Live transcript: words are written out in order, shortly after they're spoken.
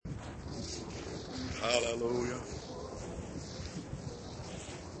Hallelujah.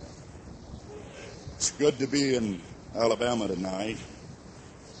 It's good to be in Alabama tonight.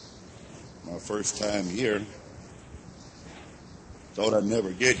 My first time here. Thought I'd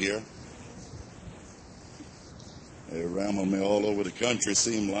never get here. They ramble me all over the country,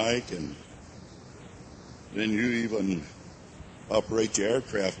 seem like, and then you even operate your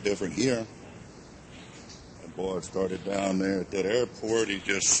aircraft different here. That boy started down there at that airport. He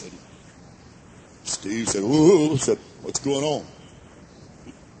just said, Steve said, "Ooh," said, "What's going on?"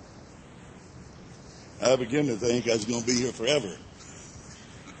 I began to think I was going to be here forever.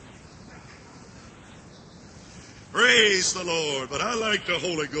 Praise the Lord. But I like the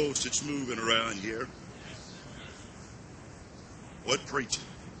Holy Ghost that's moving around here. What preaching?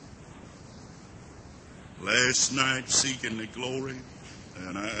 Last night, seeking the glory,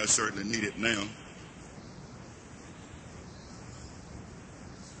 and I certainly need it now.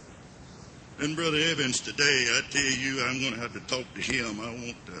 And Brother Evans, today, I tell you, I'm going to have to talk to him. I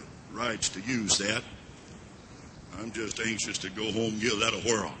want the rights to use that. I'm just anxious to go home and give that a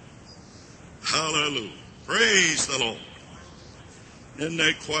whirl. Hallelujah. Praise the Lord. In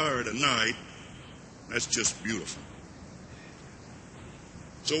that choir tonight, that's just beautiful.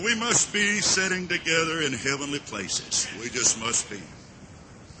 So we must be sitting together in heavenly places. We just must be.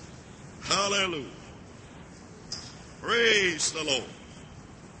 Hallelujah. Praise the Lord.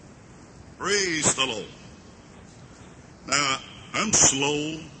 Praise the Lord. Now, I'm slow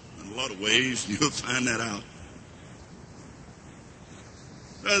in a lot of ways, and you'll find that out.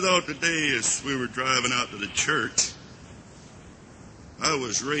 I thought today as we were driving out to the church, I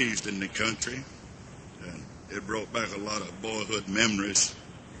was raised in the country, and it brought back a lot of boyhood memories.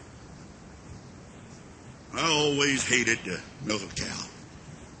 I always hated to milk a cow.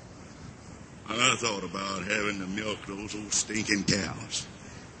 I thought about having to milk those old stinking cows.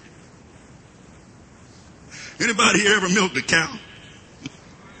 Anybody here ever milked a cow?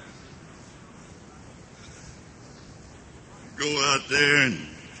 Go out there and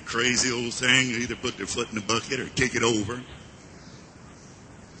crazy old thing, either put their foot in the bucket or kick it over.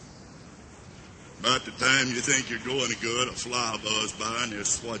 About the time you think you're going good, a fly buzzes by and they'll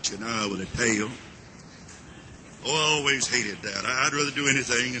swat your eye with a tail. Oh, I always hated that. I'd rather do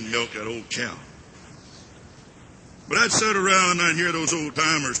anything than milk that old cow. But I'd sit around and I'd hear those old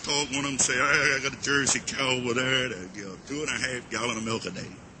timers talk. One of them say, I got a Jersey cow over there that give 2.5 gallons of milk a day.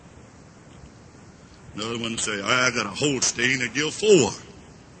 Another one say, I got a Holstein that give 4.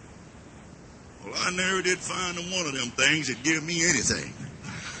 Well, I never did find one of them things that give me anything.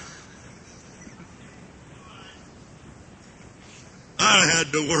 I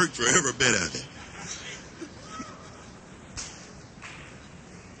had to work for every bit of it.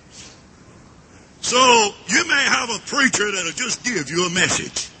 So, you may have a preacher that'll just give you a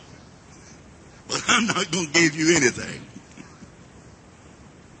message. But I'm not going to give you anything.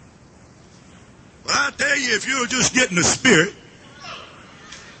 But I tell you, if you're just getting the Spirit,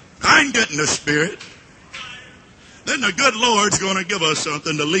 I'm getting the Spirit, then the good Lord's going to give us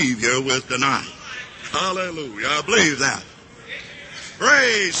something to leave here with tonight. Hallelujah. I believe that.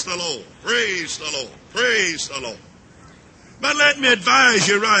 Praise the Lord. Praise the Lord. Praise the Lord. But let me advise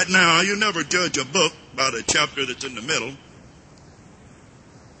you right now, you never judge a book by the chapter that's in the middle.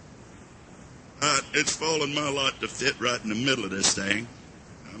 It's fallen my lot to fit right in the middle of this thing.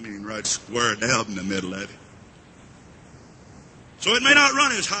 I mean, right square down in the middle of it. So it may not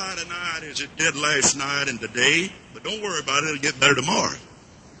run as high tonight as it did last night and today, but don't worry about it. It'll get better tomorrow.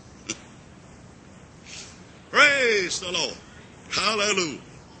 Praise the Lord. Hallelujah.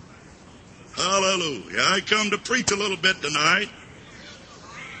 Hallelujah. I come to preach a little bit tonight.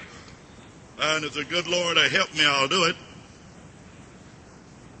 And if the good Lord will help me, I'll do it.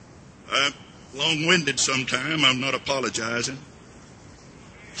 I'm long-winded sometime. I'm not apologizing.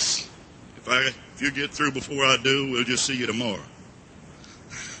 If you get through before I do, we'll just see you tomorrow.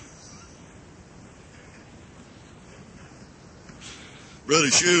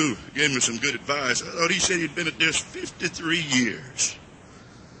 Brother Shue gave me some good advice. I thought he said he'd been at this 53 years.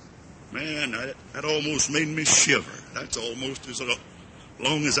 Man, that almost made me shiver. That's almost as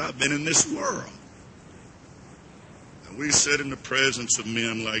long as I've been in this world. And we sit in the presence of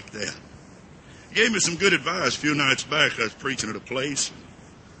men like that. He gave me some good advice a few nights back. I was preaching at a place.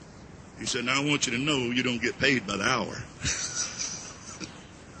 He said, now I want you to know you don't get paid by the hour.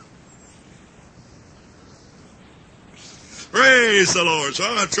 Praise the Lord. So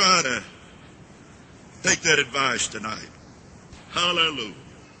I'm going to try to take that advice tonight. Hallelujah.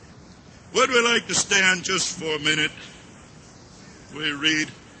 Would we like to stand just for a minute? We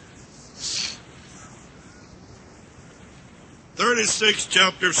read 36th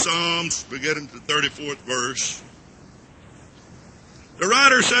chapter of Psalms, beginning to the 34th verse. The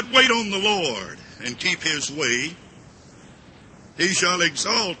writer said, wait on the Lord and keep his way. He shall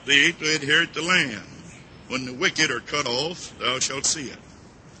exalt thee to inherit the land. When the wicked are cut off, thou shalt see it.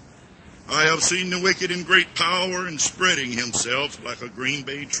 I have seen the wicked in great power and spreading himself like a green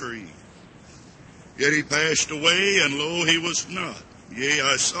bay tree. Yet he passed away, and lo, he was not. Yea,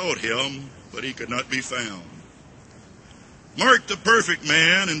 I sought him, but he could not be found. Mark the perfect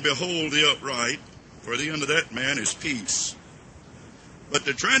man, and behold the upright, for the end of that man is peace. But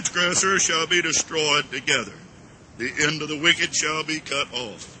the transgressor shall be destroyed together. The end of the wicked shall be cut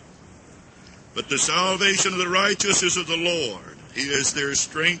off. But the salvation of the righteous is of the Lord. He is their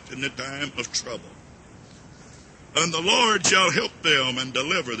strength in the time of trouble. And the Lord shall help them and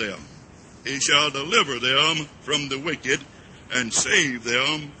deliver them. He shall deliver them from the wicked and save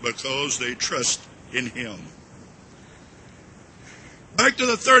them because they trust in him. Back to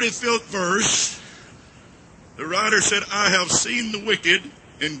the 35th verse. The writer said, I have seen the wicked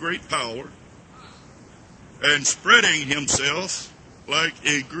in great power and spreading himself like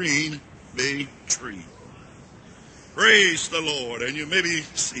a green bay tree. Praise the Lord. And you may be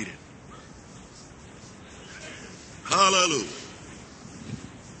seated. Hallelujah.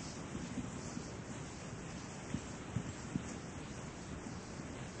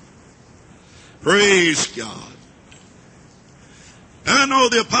 Praise God. I know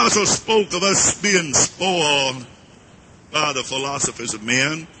the apostle spoke of us being spoiled by the philosophies of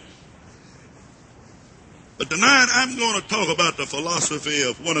men. But tonight I'm going to talk about the philosophy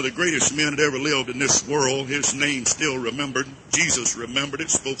of one of the greatest men that ever lived in this world. His name still remembered. Jesus remembered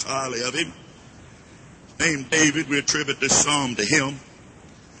it, spoke highly of him. Named David, we attribute this psalm to him.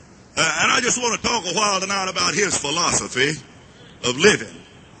 And I just want to talk a while tonight about his philosophy of living.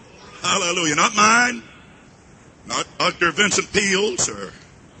 Hallelujah. Not mine, not Dr. Vincent Peale's or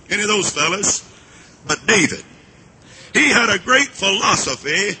any of those fellas, but David. He had a great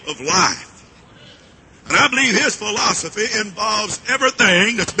philosophy of life. And I believe his philosophy involves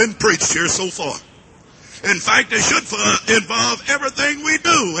everything that's been preached here so far. In fact, it should involve everything we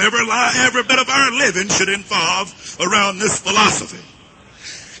do. Every bit of our living should involve around this philosophy.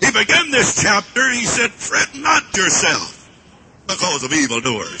 He began this chapter, he said, fret not yourself because of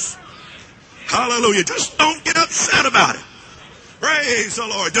evildoers. Hallelujah. Just don't get upset about it. Praise the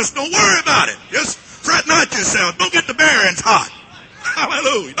Lord. Just don't worry about it. Just fret not yourself. Don't get the bearings hot.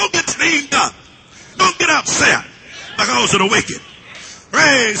 Hallelujah. Don't get steamed up. Don't get upset because of the wicked.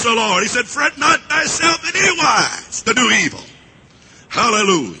 Praise the Lord. He said, fret not thyself in any wise to do evil.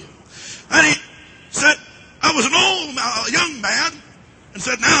 Hallelujah. And he said, I was a young man, and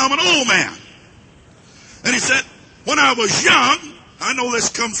said, now I'm an old man. And he said, when I was young, I know this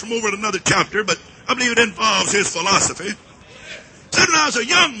comes from over in another chapter, but I believe it involves his philosophy. Said when I was a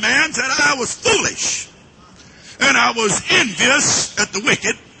young man, said I was foolish. And I was envious at the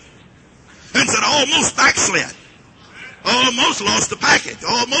wicked. And said I almost backslid. Almost lost the package.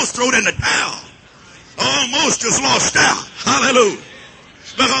 Almost threw it in the towel. Almost just lost out. Hallelujah.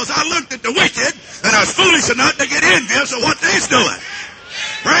 Because I looked at the wicked and I was foolish enough to get envious of what they's doing.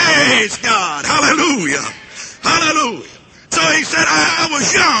 Praise God. Hallelujah. Hallelujah. So he said, I was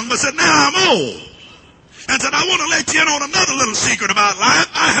young, but said, now I'm old. And said, I want to let you in on another little secret about life.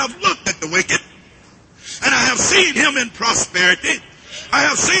 I have looked at the wicked, and I have seen him in prosperity. I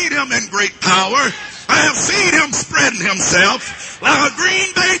have seen him in great power. I have seen him spreading himself like a green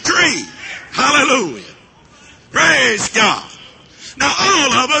bay tree. Hallelujah. Praise God. Now,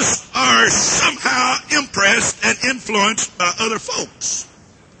 all of us are somehow impressed and influenced by other folks.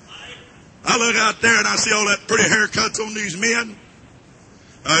 I look out there and I see all that pretty haircuts on these men.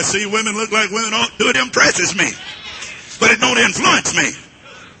 I see women look like women ought to. It impresses me. But it don't influence me.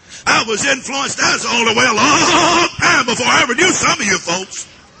 I was influenced as all the way a long time before I ever knew some of you folks.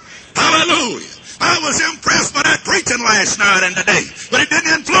 Hallelujah. I was impressed by that preaching last night and today, but it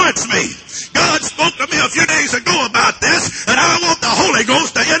didn't influence me. God spoke to me a few days ago about this, and I want the Holy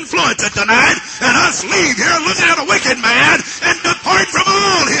Ghost to influence it tonight, and us leave here looking at a wicked man and depart from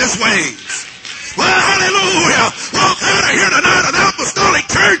all his ways. Well, hallelujah. Walk out of here tonight an apostolic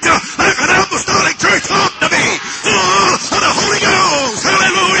church like an apostolic church ought to be. Full of the Holy Ghost.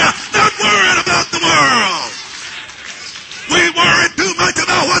 Hallelujah. Not worried about the world. We worry too much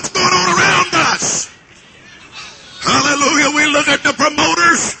about what's going on around us. Hallelujah. We look at the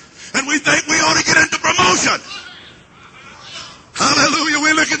promoters and we think we ought to get into promotion. Hallelujah.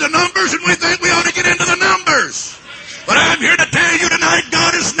 We look at the numbers and we think we ought to get into the numbers. But I'm here to tell you tonight,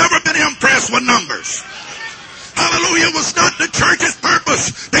 God has never been impressed with numbers. Hallelujah. It was not the church's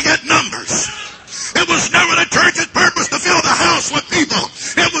purpose to get numbers. It was never the church's purpose to fill the house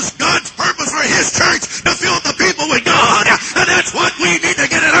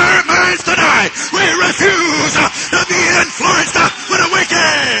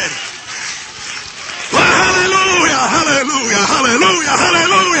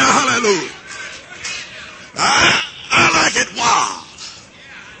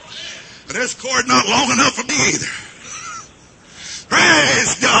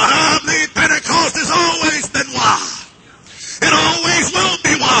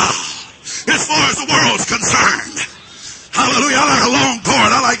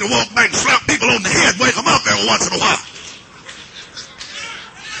to walk back and slap people on the head, wake them up every once in a while.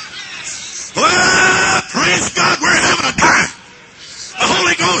 Well, praise God, we're having a time. The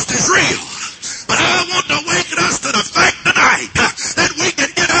Holy Ghost is real. But I want to awaken us to the fact tonight that we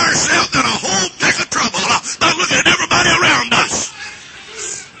can get ourselves in a whole peck of trouble by looking at everybody around us.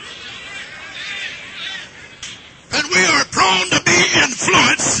 And we are prone to be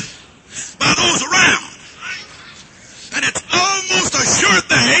influenced by those around. And it's almost a sure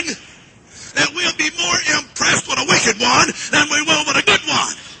thing that we'll be more impressed with a wicked one than we will with a good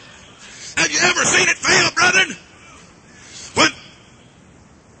one. Have you ever seen it fail, brethren? When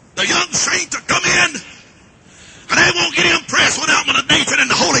the young saints will come in, and they won't get impressed without with Nathan and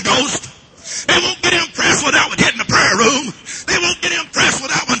the Holy Ghost. They won't get impressed without with hitting the prayer room. They won't get impressed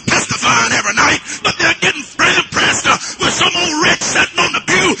without one testifying every night. But they're getting impressed with some old wretch sitting on the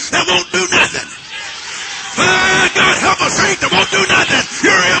pew that won't do nothing. God help a saint that won't do nothing.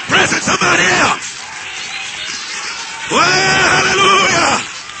 You're impressing somebody else. Well, hallelujah.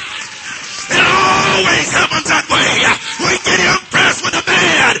 It always happens that way. We get impressed with the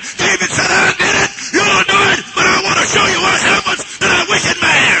bad. David said, I did it. You'll do it. But I want to show you what happens to that wicked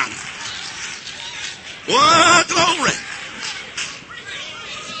man. What glory.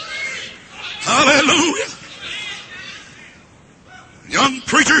 Hallelujah. Young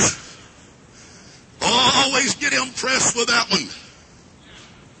preachers always get impressed with that one.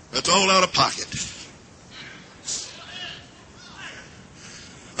 That's all out of pocket.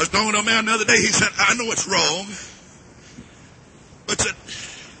 I was talking to a man the other day. He said, I know it's wrong, but said,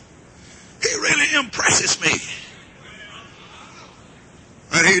 he really impresses me.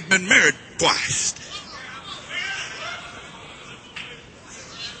 And he'd been married twice.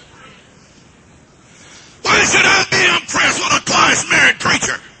 Why should I be impressed with a twice married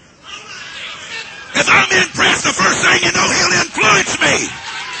preacher? If I'm impressed, the first thing you know, he'll influence me.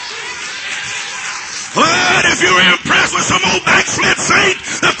 But if you're impressed with some old backslid saint,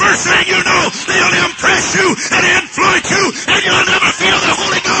 the first thing you know, they'll impress you and influence you, and you'll never feel the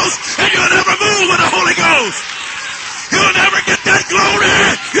Holy Ghost, and you'll never move with the Holy Ghost. You'll never get that glory.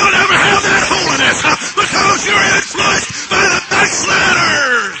 You'll never have that holiness because you're influenced by the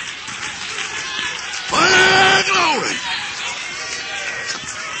backslider. Well, glory.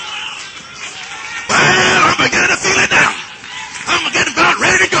 Well, I'm beginning to feel it now. I'm getting about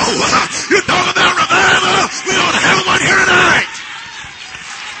ready to go. You talk about revival. We ought to have one here tonight.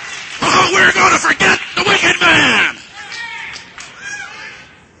 Oh, we're going to forget the wicked man.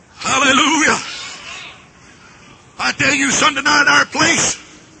 Hallelujah. I tell you, Sunday night at our place,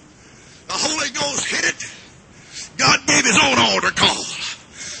 the Holy Ghost hit it. God gave his own altar call.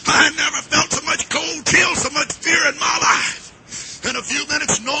 I never felt so much cold chill, so much fear in my life. In a few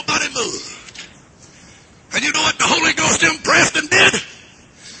minutes, nobody moved. And you know what the Holy Ghost impressed and did?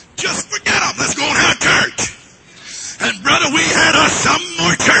 Just forget them. Let's go and have church. And brother, we had us some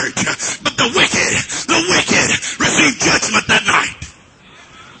more church. But the wicked received judgment that night.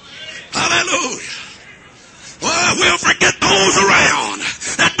 Hallelujah. Well, we'll forget those around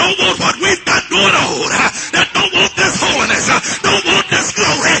that don't want what we've got going on, that don't want this holiness, don't want this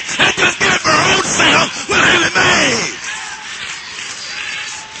glory, and just get for our own self. We'll have it made.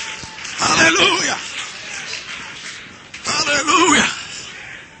 Hallelujah. Hallelujah.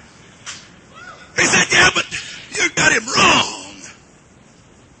 He said, yeah, but you got him wrong.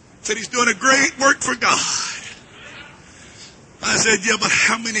 Said he's doing a great work for God. I said, yeah, but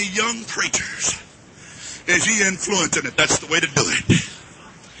how many young preachers is he influencing it? That's the way to do it.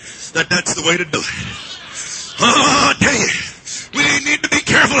 That's the way to do it. Oh, I tell you, we need to be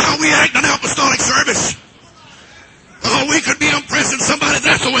careful how we act in apostolic service. Oh, we could be impressing somebody.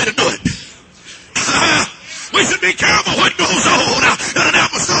 That's the way to do it. We should be careful what goes on in an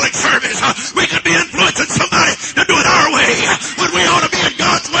apostolic service. We could be influencing somebody to do it our way when we ought to be in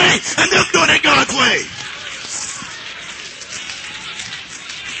God's way and them doing it God's way.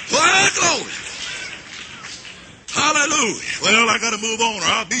 Well, glory. Hallelujah. Well, I got to move on or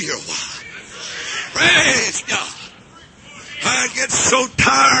I'll be here a while. Praise God. I get so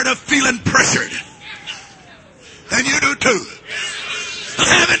tired of feeling pressured. And you do too. Of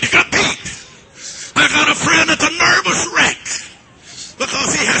having to compete. I got a friend that's a nervous wreck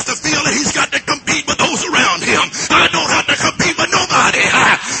because he has to feel that he's got to compete with those around him. I don't have to compete with nobody.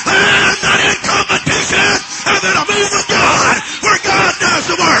 I'm not in competition. I'm in a move with God where God does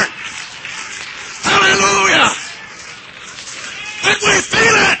the work. Hallelujah. And we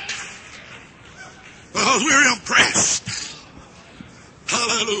feel it because we're impressed.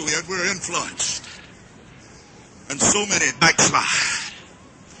 Hallelujah. And we're influenced. And so many backslide.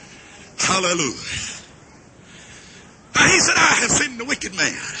 Hallelujah. Now he said, said, I have seen the wicked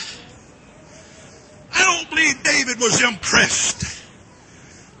man. I don't believe David was impressed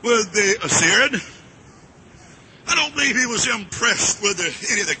with the Assyrian. I don't believe he was impressed with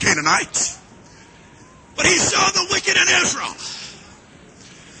any of the Canaanites. But he saw the wicked in Israel,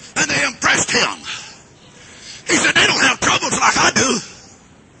 and they impressed him. He said, they don't have troubles like I do.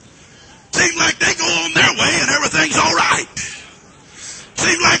 Seems like they go on their way and everything's all right.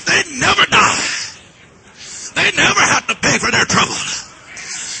 Seems like they never die. They never have to pay for their trouble.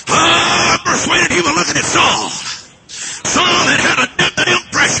 I'm persuaded he was looking at Saul. Saul had a definite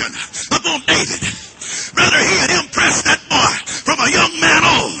impression upon David. Brother, he had impressed that boy from a young man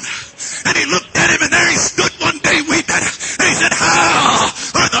on. And he looked at him, and there he stood one day weeping. And he said, how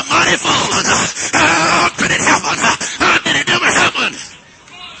are the mighty fallen? How could it happen? How did it ever happen?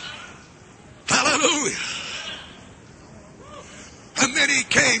 Hallelujah. And then he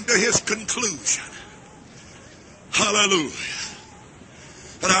came to his conclusion. Hallelujah.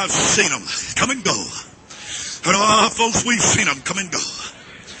 And I've seen them come and go. And folks, we've seen them come and go.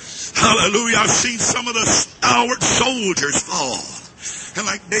 Hallelujah. I've seen some of the stalwart soldiers fall. And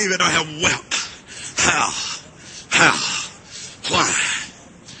like David, I have wept. How? Why?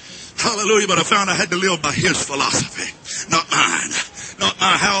 Hallelujah. But I found I had to live by his philosophy. Not mine. Not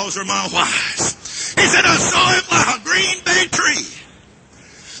my hows or my whys. He said, I saw him like a green bay tree.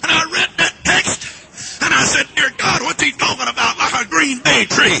 And I read that text. And I said, dear God, what's he talking about like a green bay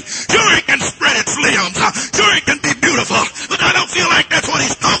tree? Sure, it can spread its limbs. Sure, it can be beautiful. But I don't feel like that's what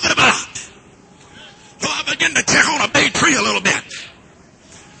he's talking about. So I began to check on a bay tree a little bit.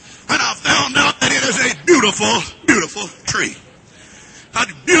 And I found out that it is a beautiful, beautiful tree.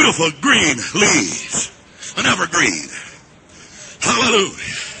 Had beautiful green leaves. An evergreen. Hallelujah.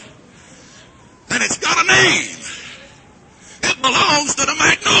 And it's got a name. It belongs to the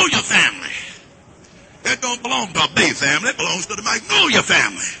magnolia family. It don't belong to a bay family. It belongs to the magnolia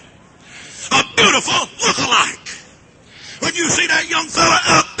family. A beautiful look-alike. When you see that young fella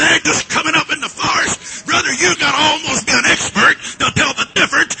out there just coming up in the forest, brother, you got to almost be an expert to tell the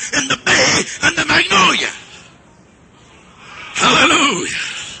difference in the bay and the magnolia. Hallelujah.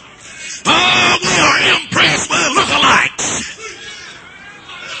 Oh, we are impressed with look-alikes.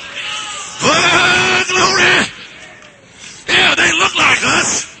 Oh, glory. Yeah, they look like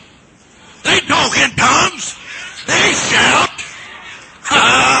us. They talk in tongues. They shout.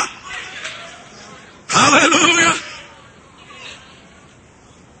 Hallelujah.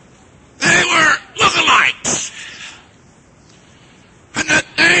 They were lookalikes. And that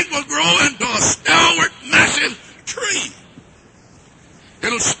thing will grow into a stalwart, massive tree.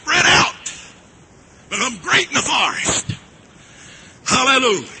 It'll spread out, become great in the forest.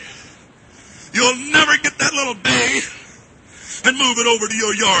 Hallelujah. You'll never get that little bay and move it over to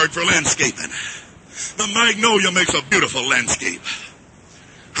your yard for landscaping. The magnolia makes a beautiful landscape.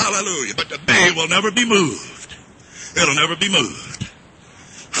 Hallelujah. But the bay will never be moved. It'll never be moved.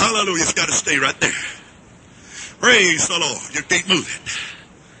 Hallelujah. It's got to stay right there. Praise the Lord. You can't move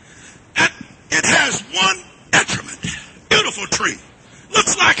it. And it has one detriment. Beautiful tree.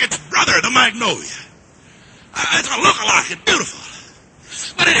 Looks like its brother, the magnolia. It's a look-alike. It's beautiful.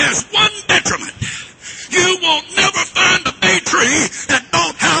 But it has one detriment. You will never find a bay tree that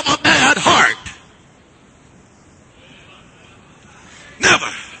don't have a bad heart.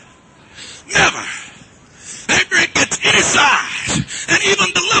 Never. Never. After it gets any size, and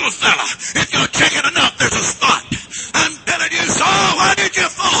even the little fella, if you check it enough, there's a spot. I'm telling you, Saul, why did you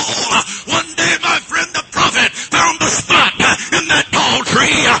fall? One day, my friend the prophet found the spot in that tall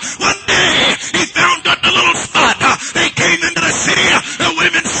tree. One day, he found just a little spot. They came into the city. The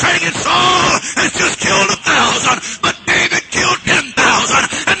women sang, and Saul has just killed 1,000, but David killed 10,000,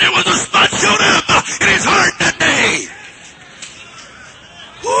 and there was a spot showed up in his heart that day.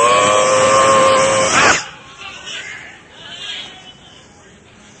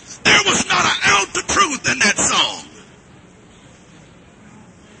 There was not an ounce of truth in that song.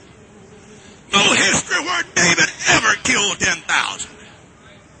 No history where David ever killed 10,000.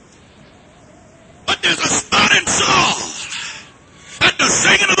 But there's a spot in Saul. At the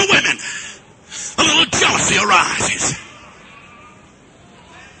singing of the women, a little jealousy arises.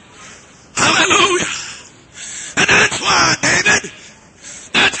 Hallelujah. And that's why, David,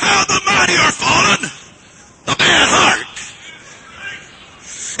 that's how the mighty are fallen. The bad heart.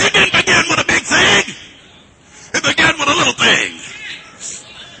 It didn't begin with a big thing. It began with a little thing.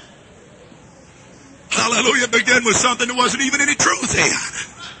 Hallelujah. It began with something there wasn't even any truth in.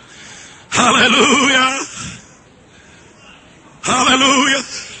 Hallelujah. Hallelujah.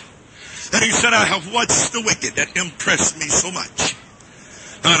 And he said, I have watched the wicked that impressed me so much.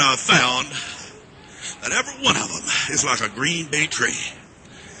 And I found that every one of them is like a green bay tree.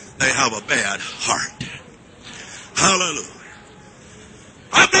 They have a bad heart. Hallelujah.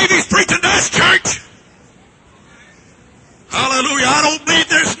 I believe he's preaching to us, church. Hallelujah. I don't believe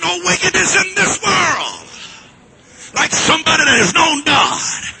there's no wickedness in this world like somebody that has known God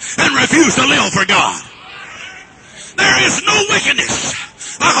and refused to live for God. There is no wickedness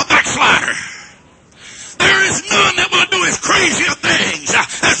like a backslider. There is none that will do as crazy a things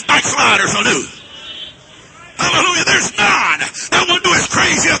as backsliders will do. Hallelujah. There's none that will do as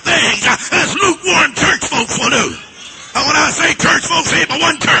crazy a things as lukewarm church folks will do. And when I say church folks, ain't but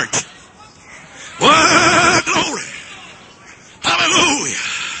one church. Well, glory. Hallelujah.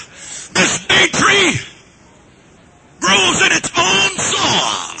 This bay tree grows in its own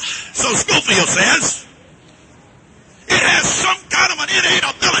soil. So Schofield says it has some kind of an innate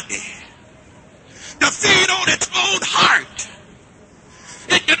ability to feed on its own heart.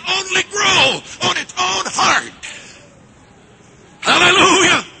 It can only grow on its own heart.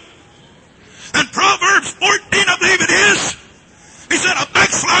 Hallelujah. And Proverbs 14, I believe it is, he said a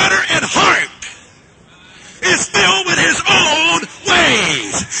backslider in heart is filled with his own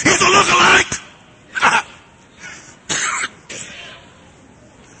ways. He's a lookalike.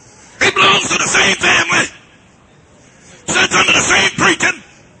 He belongs to the same family. Sits under the same preaching.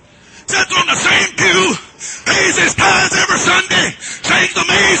 Sits on the same pew. Pays his tithes every Sunday. Sings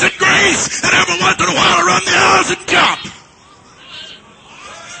Amazing Grace. And every once in a while run the aisles and jump.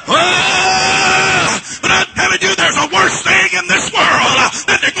 But I'm telling you, there's a worse thing in this world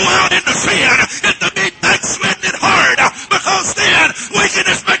than to go out into sin and to be backslidden hard, because then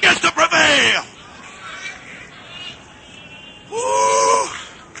wickedness begins to prevail. Woo.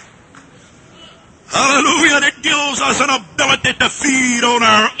 Hallelujah. And it gives us an ability to feed on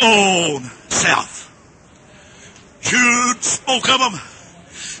our own self. Jude spoke of them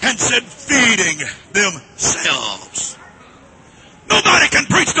and said feeding themselves. Nobody can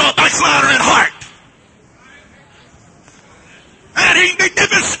preach to a backslider in heart. And he can be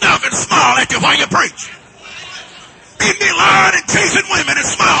dipping stuff and smile at you while you preach. He can be lying and chasing women and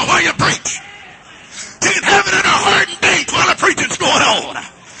smile while you preach. He can have it in her heart and date while the preaching's going on.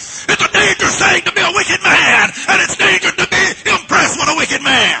 It's a dangerous thing to be a wicked man, and it's dangerous to be impressed with a wicked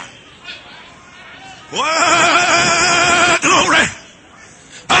man. Well, glory.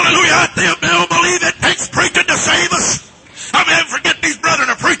 Hallelujah. I don't believe it takes preaching to save us. I mean, forget these brethren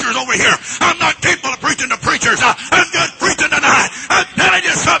are preachers over here. I'm not capable of preaching to preachers. I'm just preaching tonight. I'm telling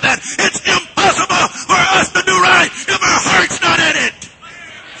you something. It's impossible for us to do right if our heart's not in it.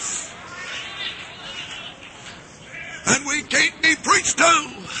 And we can't be preached to.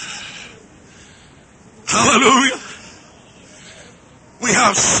 Hallelujah. We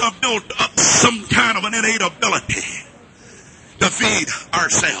have built up some kind of an innate ability to feed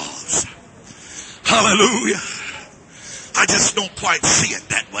ourselves. Hallelujah. I just don't quite see it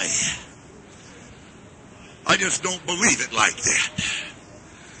that way. I just don't believe it like that.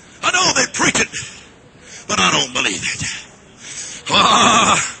 I know they preach it, but I don't believe it.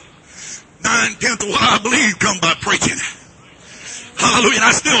 9/10 of what I believe come by preaching. Hallelujah. And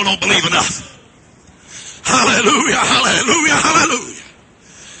I still don't believe enough. Hallelujah, hallelujah, hallelujah.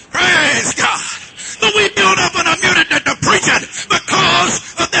 Praise God. But we build up an immunity to preaching because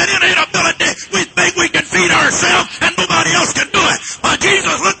of that innate ability. We think we can feed ourselves and nobody else can do it. But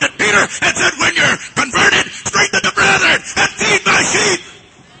Jesus looked at Peter and said, when you're converted, strengthen the brethren and feed my sheep.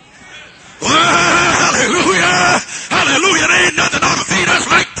 Well, hallelujah, hallelujah. There ain't nothing ought to feed us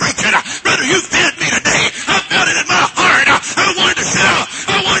like preaching. Brother, you fed me today. I felt it in my heart. I wanted to shout.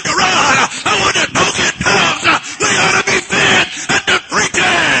 I wanted to run. I wanted to talk in tongues. We ought to be fed and to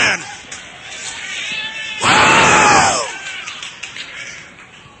preaching. Wow!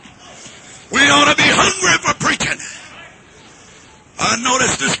 We ought to be hungry for preaching. I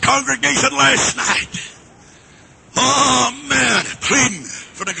noticed this congregation last night. Oh, man, pleading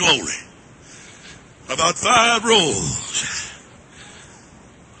for the glory. About 5 rows.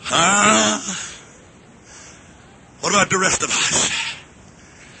 What about the rest of us?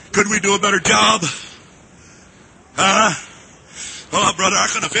 Could we do a better job? Oh, brother, I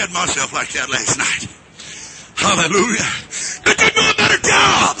couldn't have fed myself like that last night. Hallelujah. Could you do a better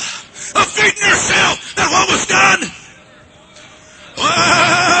job of feeding yourself than what was done?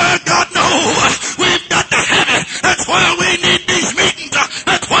 Well, God, no. We've got to have it. That's why we need these meetings.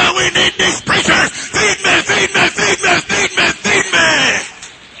 That's why we need these preachers. Feed me, feed me, feed me, feed me, feed me.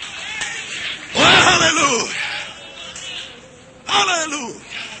 Well, hallelujah. Hallelujah.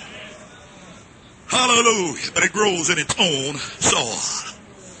 Hallelujah. But it grows in its own soil.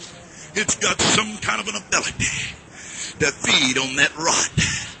 It's got some kind of an ability to feed on that rot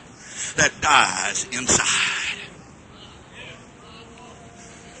that dies inside.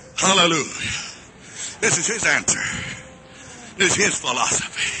 Hallelujah. This is his answer. This is his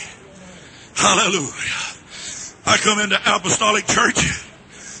philosophy. Hallelujah. I come into apostolic church.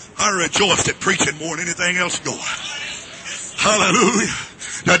 I rejoiced at preaching more than anything else going. Hallelujah.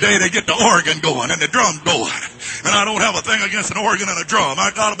 Today they get the organ going and the drum going. And I don't have a thing against an organ and a drum. I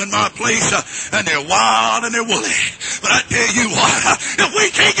got them in my place, and they're wild and they're woolly. But I tell you what, if we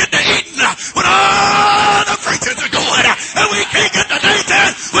can't get to eating when all the preachers are going, and we can't get to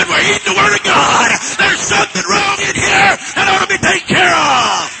dancing when we're eating the Word of God, there's something wrong in here that ought to be taken care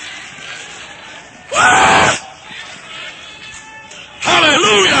of. Woo!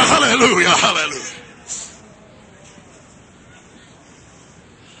 Hallelujah, hallelujah, hallelujah.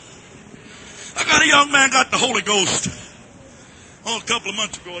 I got a young man got the Holy Ghost a couple of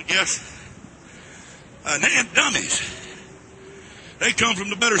months ago, I guess. And they ain't dummies. They come from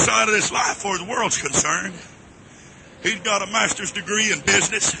the better side of this life where the world's concerned. He's got a master's degree in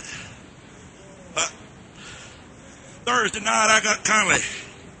business. Thursday night I got kind of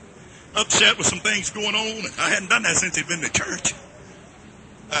upset with some things going on. I hadn't done that since he'd been to church.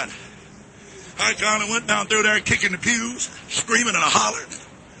 And I kind of went down through there kicking the pews, screaming and hollering.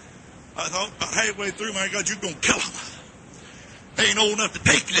 I thought about halfway through, my God, you're going to kill him. They ain't old enough to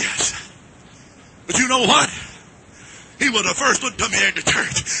take this. But you know what? He was the first one to come here to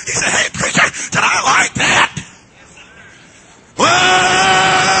church. He said, hey, preacher, did I like that?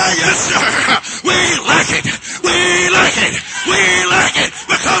 Well, yes, sir. We like it. We like it. We like it.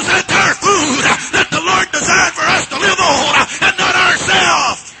 Because that's our food that the Lord designed for us to live on and not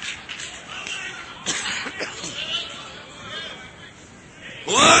ourselves.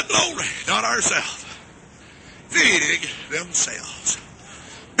 What glory, not ourselves. Feeding themselves.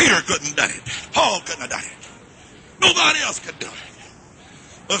 Peter couldn't have done it. Paul couldn't have done it. Nobody else could do it.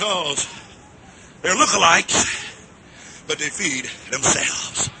 Because they're lookalikes, but they feed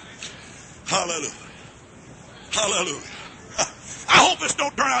themselves. Hallelujah. Hallelujah. I hope this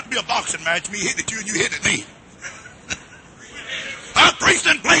don't turn out to be a boxing match, me hitting at you and you hitting at me. I've preached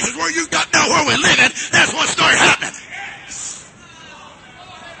in places where you got down where we're living. That's what started happening.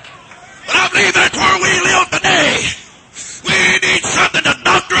 But I believe that's where we live today. We need something to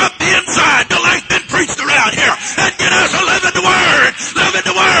doctor up the inside, the life been preached around here, and get us a living the Word, living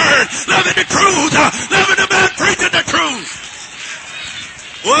the Word, living the truth, living the man preaching the truth.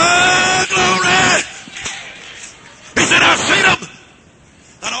 Whoa, glory! He said, I've seen them,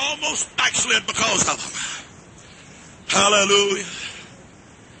 and I almost backslid because of them. Hallelujah.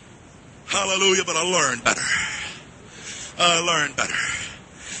 Hallelujah, but I learned better. I learned better.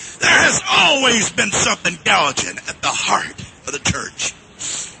 There has always been something gouging at the heart of the church.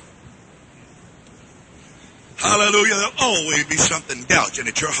 Hallelujah. There'll always be something gouging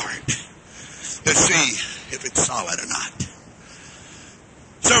at your heart to see if it's solid or not.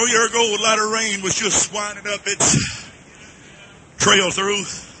 Several years ago, a latter rain was just winding up its trail through.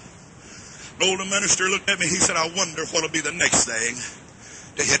 The older minister looked at me. He said, I wonder what'll be the next thing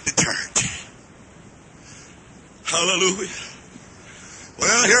to hit the church. Hallelujah.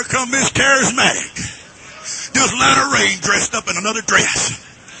 Well, here come Miss Charismatic. Just latter rain dressed up in another dress.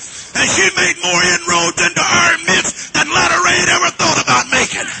 And she made more inroads into our midst than latter rain ever thought about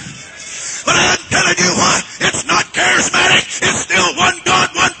making. But I'm telling you what, it's not charismatic. It's still one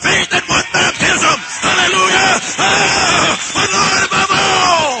God, one faith, and one baptism. Hallelujah. But Lord above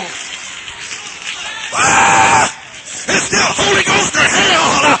all. It's still Holy Ghost or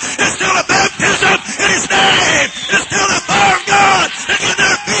hell. It's still a baptism in His name. It's still the power of God in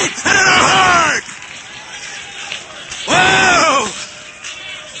their feet and in our heart. Whoa!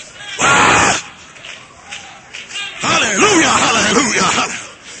 Wow! Hallelujah! Hallelujah!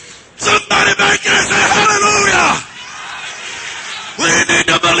 Hallelujah! Somebody back there say hallelujah! We need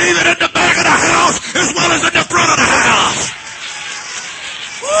to believe it in the back of the house as well as in the front of the house.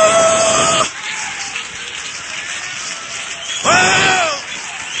 Whoa! Well,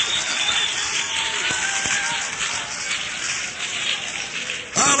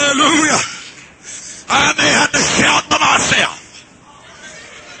 hallelujah. I may have to shout by myself.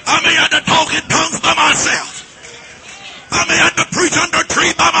 I may have to talk in tongues by myself. I may have to preach under a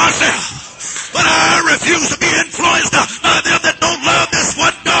tree by myself. But I refuse to be influenced by them that don't love this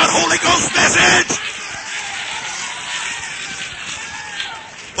one God Holy Ghost message.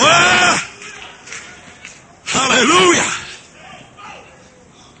 Well, hallelujah.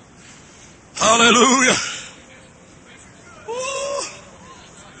 Hallelujah. Ooh.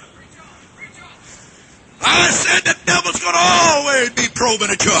 I said the devil's going to always be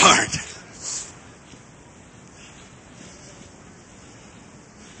probing at your heart.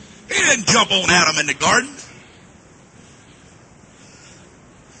 He didn't jump on Adam in the garden.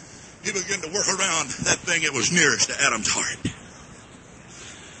 work around that thing that was nearest to Adam's heart.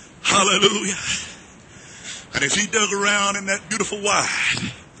 Hallelujah. And as he dug around in that beautiful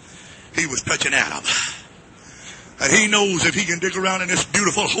wife, he was touching Adam. And he knows if he can dig around in this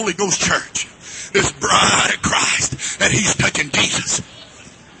beautiful Holy Ghost church, this bride of Christ, that he's touching Jesus.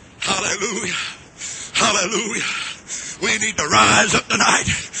 Hallelujah. Hallelujah. We need to rise up tonight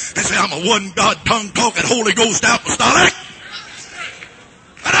and say, I'm a one God tongue talking Holy Ghost apostolic.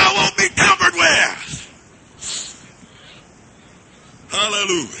 And I won't be tampered with.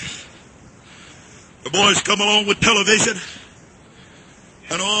 Hallelujah. The boys come along with television.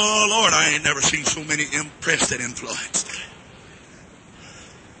 And oh Lord, I ain't never seen so many impressed and influenced.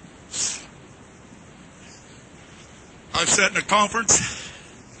 I sat in a conference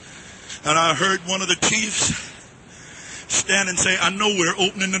and I heard one of the chiefs stand and say, I know we're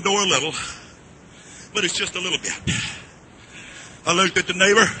opening the door a little, but it's just a little bit. I looked at the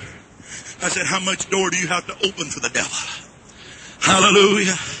neighbor. I said, how much door do you have to open for the devil?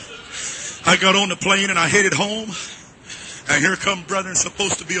 Hallelujah. I got on the plane and I headed home. And here come brethren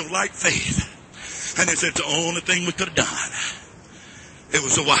supposed to be of like faith. And they said, it's the only thing we could have done. It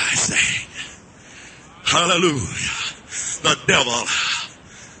was a wise thing. Hallelujah. The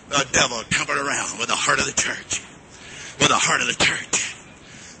devil tampered around with the heart of the church. With the heart of the church.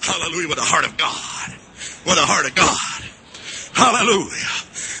 Hallelujah. With the heart of God. With the heart of God. Hallelujah.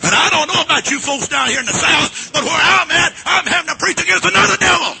 And I don't know about you folks down here in the South, but where I'm at, I'm having to preach against another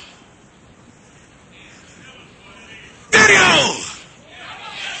devil. Video.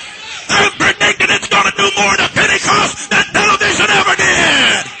 I'm predicting it's going to do more to Pentecost than television ever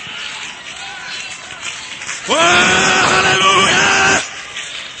did. Well, hallelujah.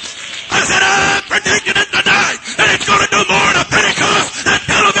 I said, I'm predicting it tonight, and it's going to do more to Pentecost than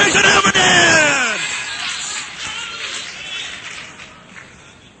television ever did.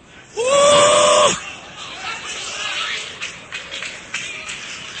 Woo!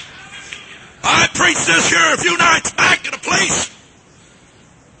 I preached this here a few nights back in a place,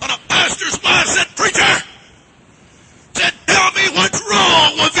 and a pastor's wife said, preacher, said, tell me what's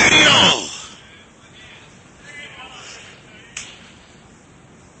wrong with video.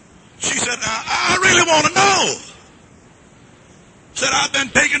 She said, I really want to know. Said, I've been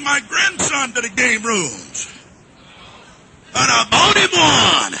taking my grandson to the game rooms, and I bought him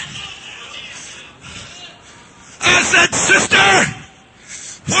one. I said, sister,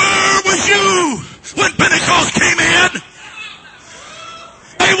 where was you when Pentecost came in?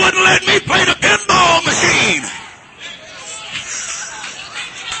 They wouldn't let me play the pinball machine.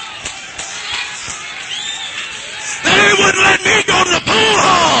 They wouldn't let me go to the pool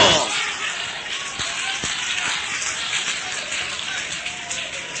hall.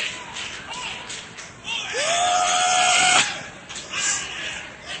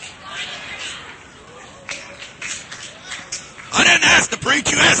 I didn't ask to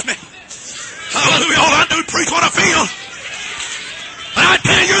preach, you asked me. Hallelujah, all I do is preach what I feel. And I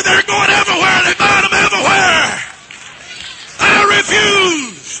tell you, they're going everywhere. They find them everywhere. I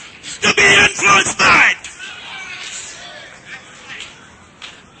refuse to be influenced by it.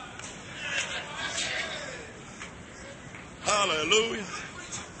 Hallelujah.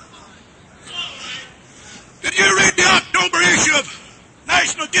 Did you read the October issue of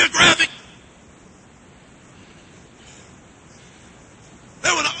National Geographic?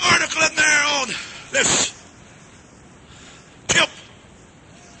 There was an article in there on this tip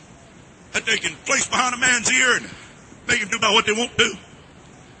that they can place behind a man's ear and make him do about what they want to.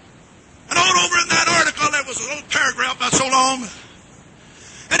 And all over in that article there was a little paragraph about so long,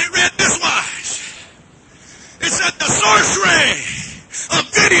 and it read this wise. It said the sorcery of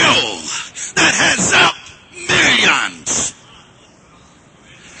video that has zapped millions.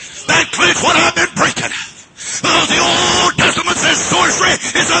 That clips what I've been preaching. Well, the Old Testament says sorcery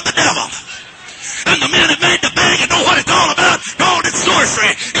is of the devil. And the men that made the bag and know what it's all about called it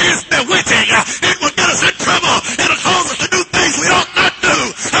sorcery. It is bewitching. It will get us in trouble. It'll cause us to do things we ought not do.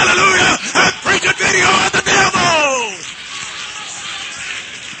 Hallelujah. I'm preaching video of the devil.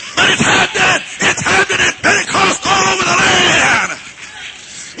 But it's happening in Pentecost all over the land.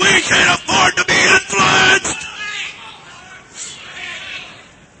 We can't afford to be influenced.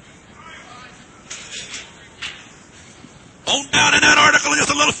 On down in that article, just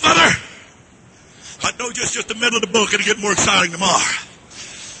a little further. I know just the middle of the book. It'll get more exciting tomorrow.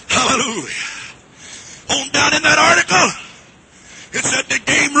 Hallelujah. On down in that article, it said the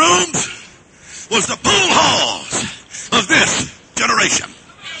game rooms was the pool halls of this generation.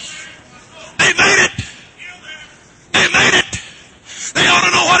 They made it. They made it. They ought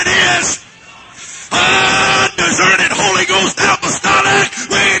to know what it is. Discerning Holy Ghost apostolic.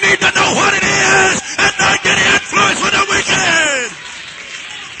 We need to know what it is.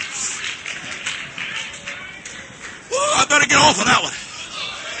 off of that one.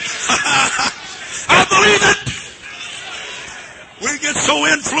 I believe it. We get so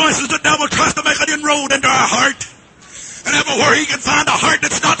influenced as the devil tries to make an inroad into our heart. And everywhere he can find a heart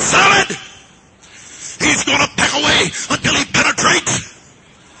that's not solid, he's going to peck away until he penetrates.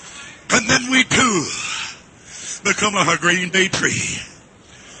 And then we too become like a Green Bay tree.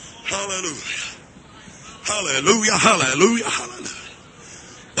 Hallelujah. Hallelujah, hallelujah, hallelujah.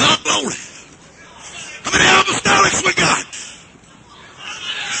 Oh, glory. How many apostolics we got?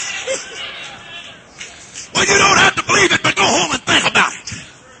 Well, you don't have to believe it, but go home and think about it.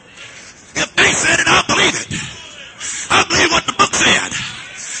 If they said it, I believe it. I believe what the book said.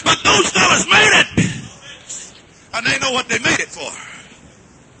 But those fellas made it. And they know what they made it for.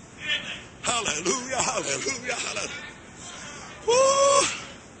 Hallelujah, hallelujah, hallelujah. Woo.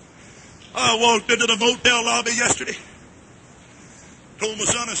 I walked into the motel lobby yesterday. Told my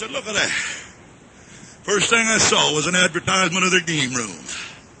son, I said, look at that. First thing I saw was an advertisement of their game room.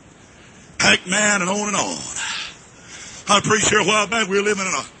 Pac-Man and on and on. I'm pretty sure a while back we were living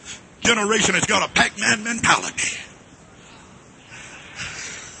in a generation that's got a Pac-Man mentality.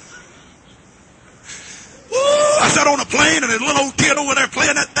 Woo! I sat on a plane and a little old kid over there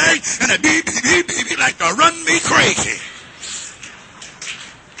playing that thing and it beep, beep, beep, beep, beep, like to run me crazy.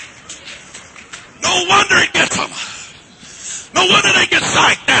 No wonder it gets them. No wonder they get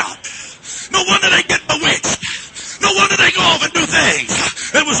psyched out. No wonder they get bewitched. No wonder they go off and do things.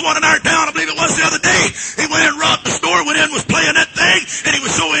 There was one in our town, I believe it was the other day. He went in, robbed the store, went in, was playing that thing, and he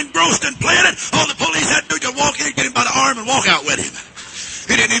was so engrossed in playing it, all the police had to do was walk in, get him by the arm, and walk out with him.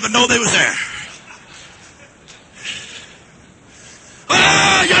 He didn't even know they was there.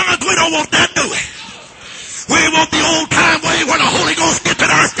 Young'uns, we don't want that, do we? We want the old-time way where the Holy Ghost gets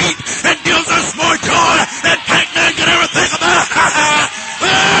at our feet and gives us more joy than Pac-Man could ever think about.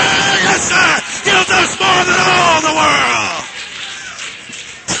 Yes, sir. Gives us more than all the world.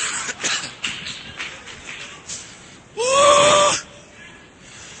 Woo.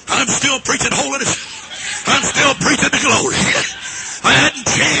 I'm still preaching holiness. I'm still preaching the glory. I hadn't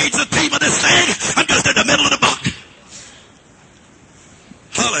changed the theme of this thing. I'm just in the middle of the book.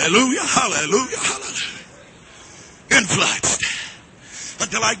 Hallelujah, hallelujah, hallelujah. Influenced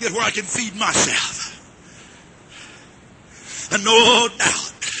until I get where I can feed myself. And no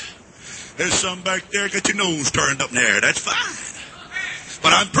doubt, there's some back there got your nose turned up in the air. That's fine.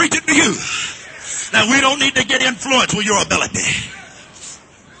 But I'm preaching to you. Now, we don't need to get influenced with your ability.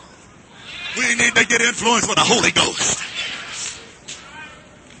 We need to get influenced with the Holy Ghost.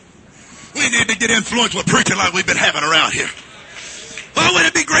 We need to get influenced with preaching like we've been having around here. Well,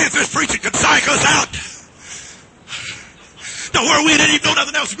 wouldn't it be great if this preaching could psych us out? To where we didn't even know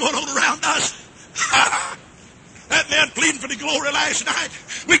nothing else going on around us. That man pleading for the glory last night.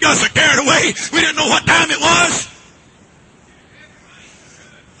 We got so carried away, we didn't know what time it was.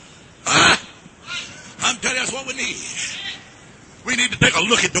 I'm telling you, that's what we need. We need to take a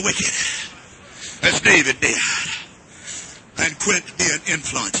look at the wicked, as David did, and quit being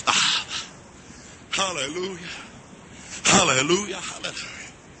influenced by. Hallelujah. Hallelujah.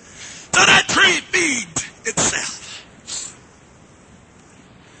 Hallelujah. So that tree feeds itself.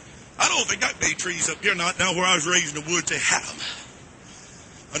 I don't think got bay trees up here. Not now where I was raised in the woods, they had them.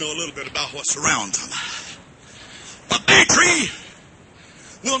 I know a little bit about what surrounds them. A bay tree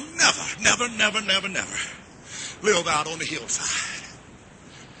will never live out on the hillside.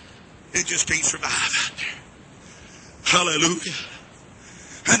 It just can't survive out there. Hallelujah.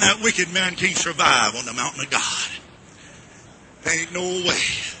 And that wicked man can't survive on the mountain of God. Ain't no way.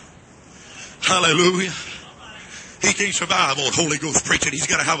 Hallelujah. He can't survive on Holy Ghost preaching. He's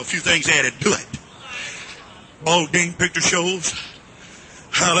got to have a few things added to it. Ball game picture shows.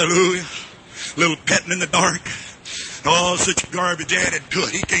 Hallelujah. Little petting in the dark. All such garbage added to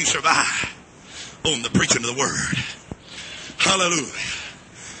it. He can't survive on the preaching of the word. Hallelujah.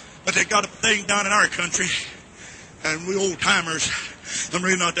 But they got a thing down in our country, and we old timers, I'm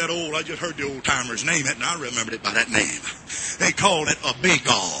really not that old. I just heard the old timers name it, and I remembered it by that name. They called it a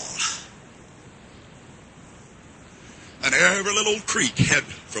bagall. And every little creek had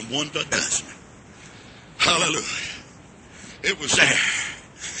from one to a dozen. Hallelujah. It was there.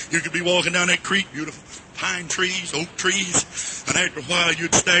 You could be walking down that creek, beautiful pine trees, oak trees, and after a while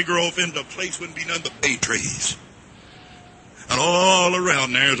you'd stagger off into a place wouldn't be nothing but bay trees. And all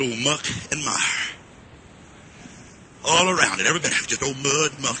around there is old muck and mire. All around it, every bit of it, just old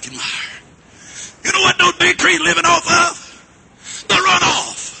mud, muck, and mire. You know what those bay trees living off of? The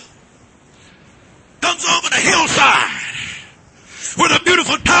runoff. Comes over the hillside where the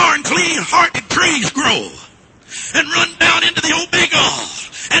beautiful, towering, clean-hearted trees grow and run down into the old bagall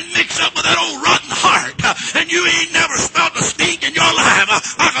and mix up with that old rotten heart. And you ain't never smelled the steam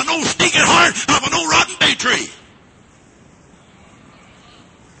like an old stinking heart of an old rotten bay tree.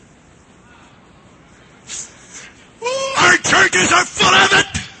 Our churches are full of it.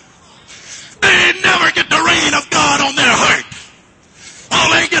 They never get the rain of God on their heart. All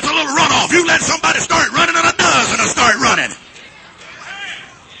they get's a little runoff. You let somebody start running and a dozen will start running.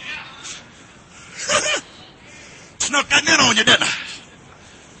 Snuck that in on you, didn't I?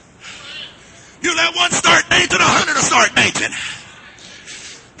 You let one start dancing, 100 will start dancing.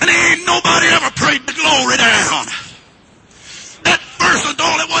 And ain't nobody ever prayed the glory down. That person's the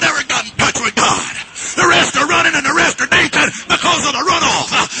only one ever got in touch with God. The rest are running and the rest are dancing because of the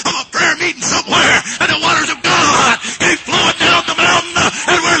runoff of a prayer meeting somewhere, and the waters of God keep flowing down the mountain,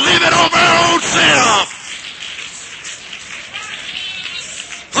 and we're living over our own self.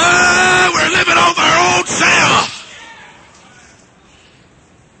 We're living over our own self.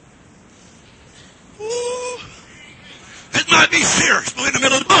 It might be serious, but in the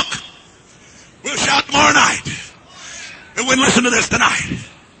middle of the book, we'll shout tomorrow night. And we'll listen to this tonight.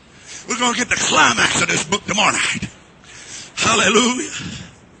 We're going to get the climax of this book tomorrow night. Hallelujah.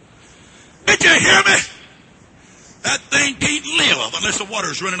 Did you hear me? That thing can't live unless the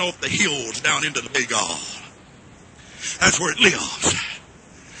water's running off the hills down into the Big All. That's where it lives.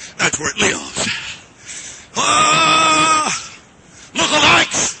 That's where it lives.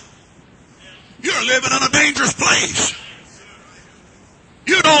 Lookalikes. You're living in a dangerous place.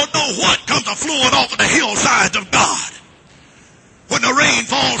 You don't know what comes a flowing off of the hillsides of God. When the rain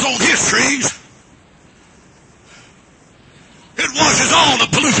falls on his trees, it washes all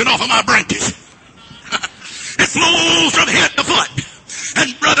the pollution off of my branches. It flows from head to foot.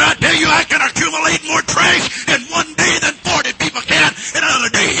 And brother, I tell you, I can accumulate more trash in one day than 40 people can in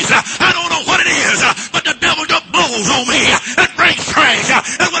other days. I don't know what it is, but the devil just blows on me and brings trash.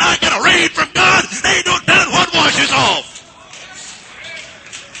 And when I get a rain from God, they ain't no telling what washes off.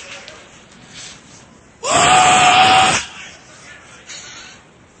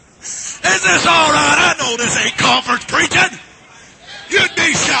 Is this all right? I know this ain't conference preaching. You'd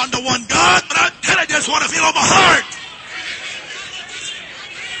be shouting to one God, but I tell you, I just want to feel on my heart.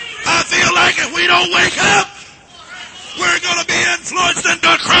 I feel like if we don't wake up, we're going to be influenced into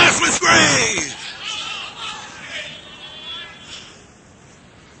a Christless grave.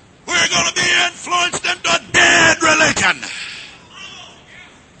 We're going to be influenced into a dead religion.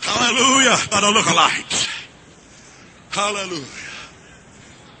 Hallelujah. By the lookalikes. Hallelujah.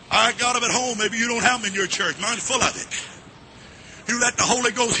 I got them at home. Maybe you don't have them in your church. Mine's full of it. You let the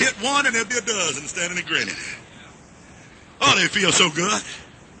Holy Ghost hit one and there'll be a dozen standing and grinning. Oh, they feel so good.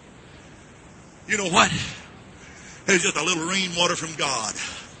 You know what? There's just a little rainwater from God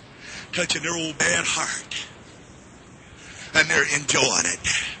touching their old bad heart. And they're enjoying it.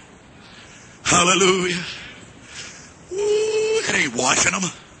 Hallelujah. Ooh, it ain't washing them.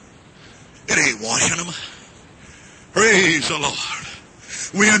 It ain't washing them. Praise the Lord.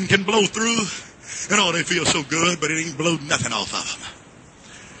 Wind can blow through, and oh, they feel so good, but it ain't blowed nothing off of them.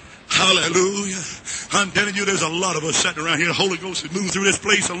 Hallelujah. I'm telling you, there's a lot of us sitting around here. The Holy Ghost has moved through this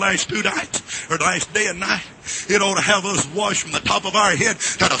place the last 2 nights, or the last day and night. It ought to have us washed from the top of our head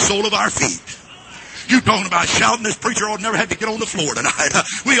to the sole of our feet. You talking about shouting? This preacher ought to never have to get on the floor tonight.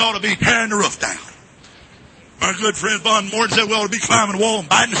 We ought to be tearing the roof down. Our good friend Von Morton said we ought to be climbing the wall and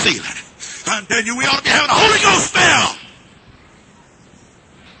biting the ceiling. I'm telling you, we ought to be having a Holy Ghost spell.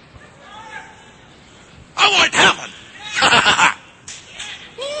 I want heaven.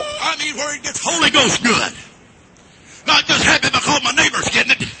 I mean, where it gets Holy Ghost good. Not just happy because my neighbor's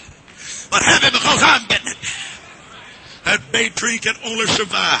getting it, but happy because I'm getting it. That bay tree can only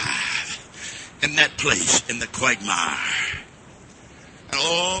survive in that place, in the quagmire. And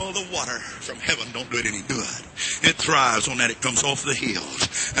all the water from heaven don't do it any good. It thrives on that. It comes off the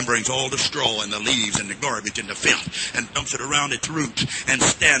hills and brings all the straw and the leaves and the garbage and the filth and dumps it around its roots and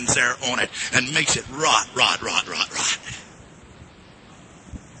stands there on it and makes it rot.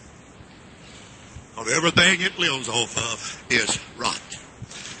 Of everything it lives off of is rot.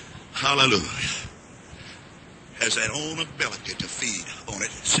 Hallelujah. Has that own ability to feed on it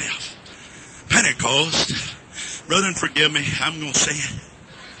itself. Pentecost, brethren, forgive me, I'm going to say it.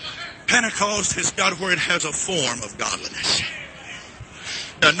 Pentecost has got where it has a form of godliness,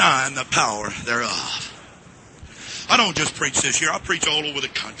 denying the power thereof. I don't just preach this here. I preach all over the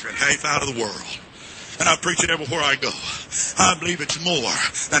country and half out of the world. And I preach it everywhere I go. I believe it's more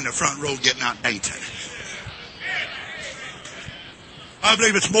than the front row getting out dancing. I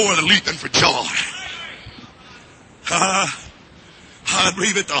believe it's more than leaping for joy. I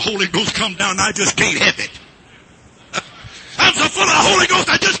believe it. The Holy Ghost come down and I just can't help it. I'm so full of the Holy Ghost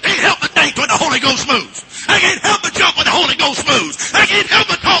I just can't help but dance when the Holy Ghost moves. I can't help but jump when the Holy Ghost moves. I can't help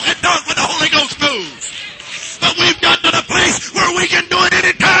but talk and dance when the Holy Ghost moves. But we've got to the place where we can do it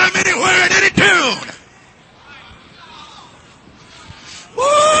anytime, anywhere, in any tune.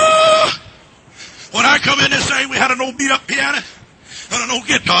 Woo! When I come in this thing, we had an old beat-up piano and an old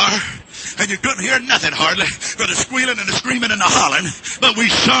guitar, and you couldn't hear nothing hardly but the squealing and the screaming and the hollering. But we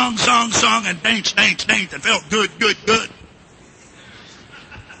sung, and danced, and felt good.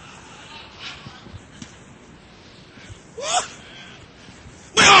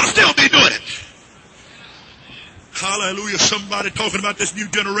 We ought to still be doing it. Hallelujah. Somebody talking about this new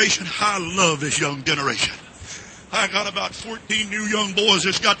generation. I love this young generation. I got about 14 new young boys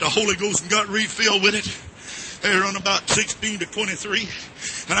that's got the Holy Ghost and got refilled with it. They're around about 16 to 23.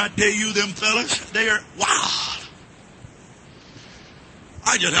 And I tell you, them fellas, they're wild.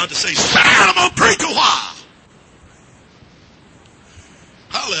 I just have to say, I'm going to preach a while.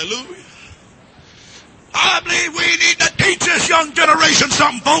 Hallelujah. I believe we need to teach this young generation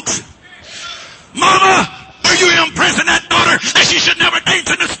something, folks. Mama, are you imprisoned that daughter that she should never dance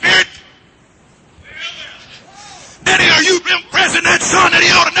in the Spirit? Daddy, are you imprisoned that son that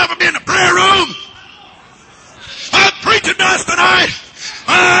he ought to never be in the prayer room? I'm preaching to us tonight.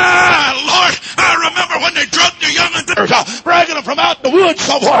 Lord, I remember when they drugged the young and dragging them from out in the woods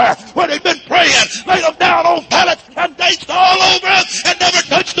somewhere where they'd been praying, laid them down on pallets and danced all over them and never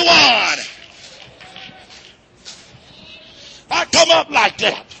touched the wine. I come up like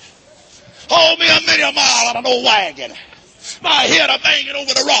that. Hold me a mile on an old wagon. My head a banging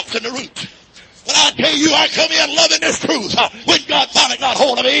over the rocks and the roots. But I tell you, I come in loving this truth. When God finally got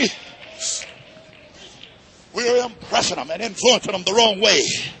hold of me, we're impressing them and influencing them the wrong way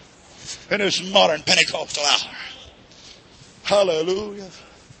in this modern Pentecostal hour. Hallelujah.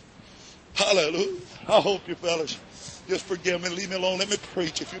 Hallelujah. I hope you fellas just forgive me, leave me alone, let me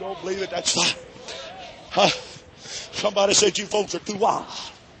preach. If you don't believe it, that's fine. Somebody said you folks are too wild.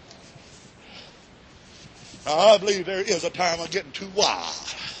 Now, I believe there is a time of getting too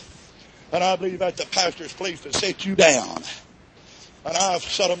wild. And I believe that's the pastor's place to set you down. And I've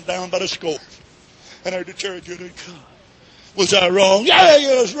set them down by the score. And they're the church, you didn't come. Was I wrong? Yeah, you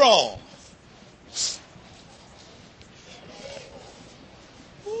was wrong.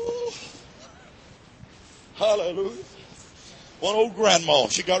 Ooh. Hallelujah. One old grandma,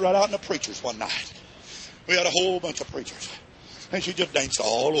 she got right out in the preachers one night. We had a whole bunch of preachers. And she just danced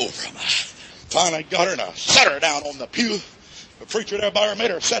all over them. Finally got her and I sat her down on the pew. The preacher there by her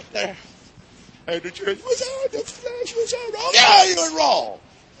made her sit there. And the church, was I the flesh? Was I wrong? Yeah, you were wrong.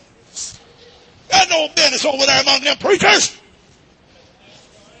 There's no business over there among them preachers.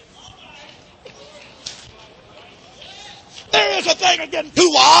 There is a thing of getting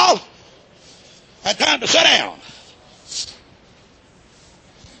too wild and time to sit down.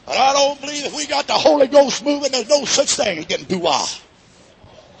 And I don't believe if we got the Holy Ghost moving, there's no such thing as getting too wild.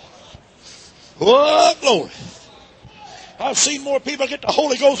 Oh, glory. I've seen more people get the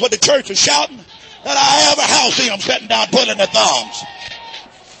Holy Ghost when the church is shouting than I ever have seen them sitting down twiddling their thumbs.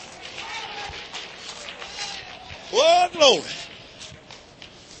 Oh, glory.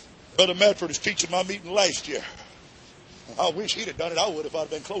 Brother Medford is teaching my meeting last year. I wish he'd have done it. I would if I'd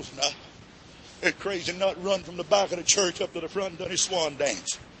been close enough. That crazy nut run from the back of the church up to the front and done his swan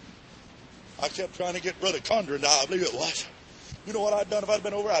dance. I kept trying to get Brother Condren, I believe it was. You know what I'd done if I'd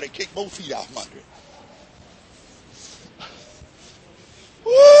been over? I'd have kicked both feet out from under it.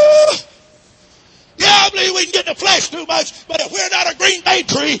 Woo! Yeah, I believe we can get in the flesh too much, but if we're not a green bay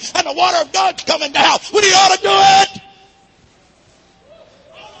tree and the water of God's coming down, we ought to do it.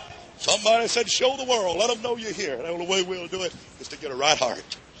 Somebody said, show the world. Let them know you're here. The only way we'll do it is to get a right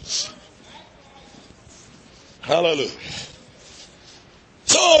heart. Hallelujah.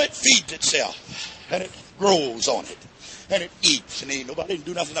 So it feeds itself, and it grows on it, and it eats, and ain't nobody can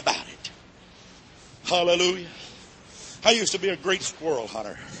do nothing about it. Hallelujah. I used to be a great squirrel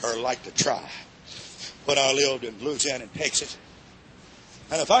hunter, or like to try, when I lived in Louisiana and Texas.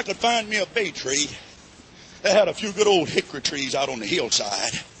 And if I could find me a bay tree that had a few good old hickory trees out on the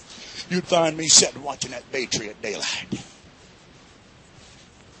hillside, you'd find me sitting watching that bay tree at daylight.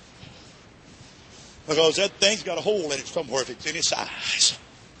 Because that thing's got a hole in it somewhere if it's any size.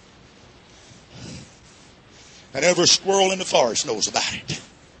 And every squirrel in the forest knows about it.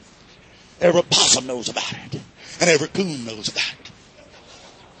 Every possum knows about it. And every coon knows about it.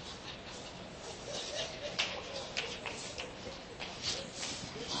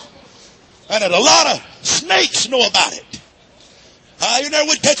 And a lot of snakes know about it. You never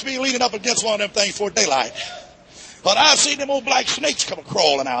would catch me leaning up against one of them things before daylight. But I've seen them old black snakes come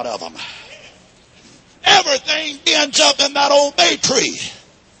crawling out of them. Everything ends up in that old bay tree.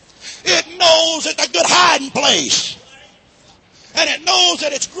 It knows it's a good hiding place. And it knows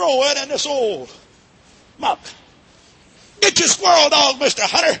that it's growing in this old muck. Get your squirrel dog, Mr.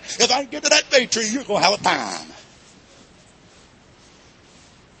 Hunter. If I can get to that bay tree, you're going to have a time.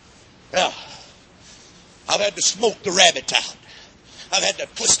 Yeah. I've had to smoke the rabbits out. I've had to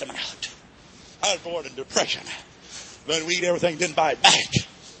twist them out. I was born in depression. But we eat everything, didn't bite back.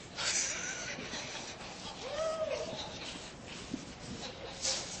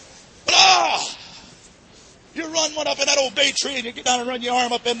 But you run one up in that old bay tree and you get down and run your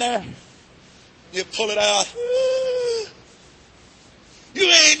arm up in there. You pull it out. You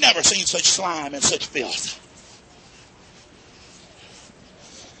ain't never seen such slime and such filth.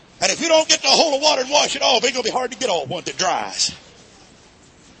 And if you don't get the hole of water and wash it off, it's going to be hard to get off once it dries.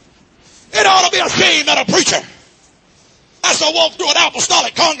 It ought to be a shame that a preacher has to walk through an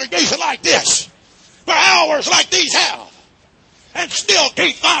apostolic congregation like this for hours like these have and still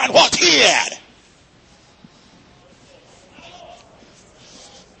can't find what's hid.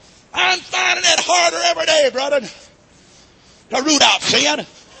 I'm finding it harder every day, brother, to root out sin.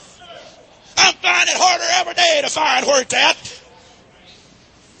 I'm finding it harder every day to find where it's at.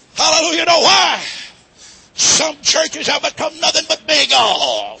 Hallelujah. You know why? Some churches have become nothing but big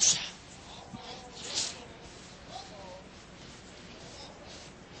alls.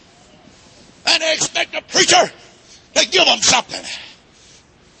 And they expect a preacher to give them something.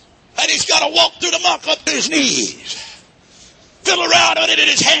 And he's got to walk through the muck up to his knees. Fiddle around with it in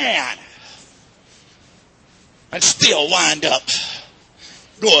his hand. And still wind up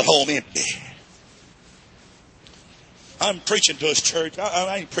going home empty. I'm preaching to us, church.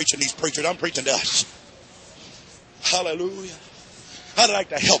 I ain't preaching these preachers. I'm preaching to us. Hallelujah. I'd like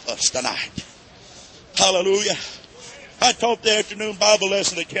to help us tonight. Hallelujah. I taught the afternoon Bible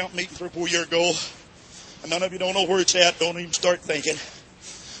lesson at camp meeting 3 or 4 years ago. And none of you don't know where it's at. Don't even start thinking.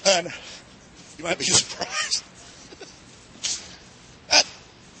 And you might be surprised.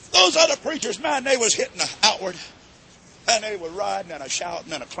 Those other preachers, man, they was hitting outward. And they were riding and a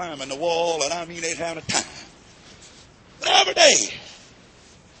shouting and a climbing the wall. And I mean, they'd having a time. But every day,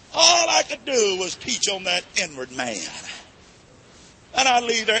 all I could do was teach on that inward man. And I'd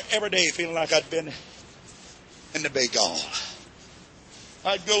leave there every day feeling like I'd been in the big hall.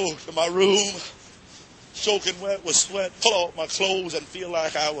 I'd go to my room, soaking wet with sweat, pull off my clothes, and feel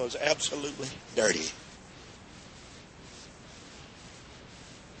like I was absolutely dirty.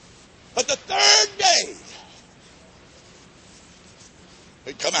 But the third day,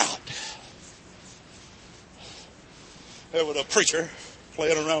 we'd come out. There was a preacher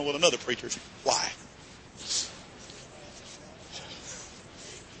playing around with another preacher's wife.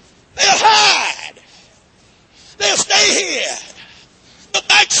 They'll hide. They'll stay hid. The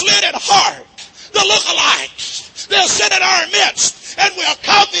backslidden heart, the lookalikes, they'll sit in our midst and we'll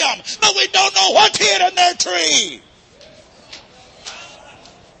copy them, but we don't know what's hid in their tree.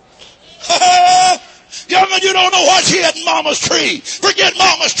 Young, you don't know what's hid in mama's tree. Forget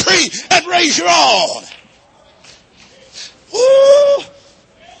mama's tree and raise your own. Woo!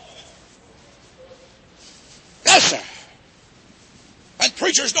 Yes, sir. And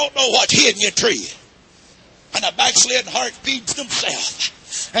preachers don't know what's hid in your tree. And the backslidden heart feeds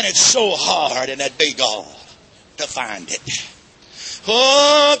themselves. And it's so hard in that big hall to find it.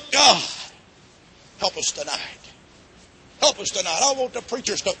 Oh, God. Help us tonight. Help us tonight. I want the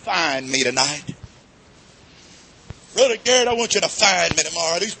preachers to find me tonight. Brother Garrett, I want you to find me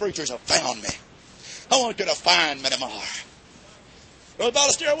tomorrow. These preachers have found me. I want you to find me tomorrow. Brother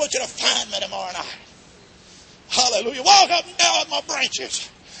Ballester, I want you to find me tomorrow night. Hallelujah. Walk up and down my branches.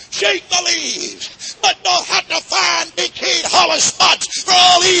 Shake the leaves. But don't have to find decayed hollow spots for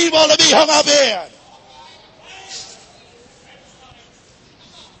all evil to be hung up in.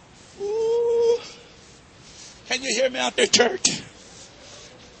 Ooh. Can you hear me out there, church?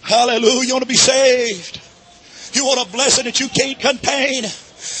 Hallelujah. You want to be saved? You want a blessing that you can't contain?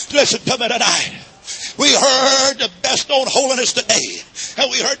 Listen to me tonight. We heard the best on holiness today. And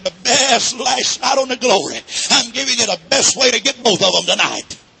we heard the best last night on the glory. I'm giving you the best way to get both of them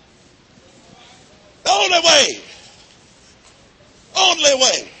tonight. The only way. Only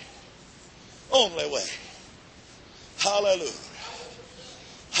way. Only way. Hallelujah.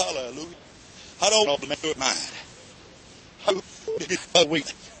 Hallelujah. I don't know to make it mine.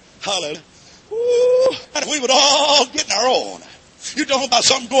 Hallelujah. Ooh. And if we would all get in our own. You're talking about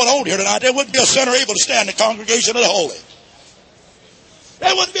something going on here tonight. There wouldn't be a sinner able to stand in the congregation of the holy.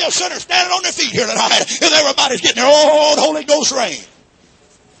 There wouldn't be a sinner standing on their feet here tonight if everybody's getting their own Holy Ghost rain.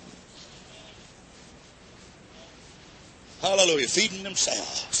 Hallelujah. Feeding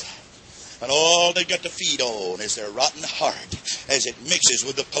themselves. And all they got to feed on is their rotten heart as it mixes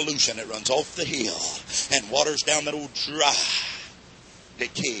with the pollution that runs off the hill and waters down that old dry,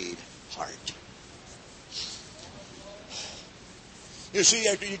 decayed heart. You see,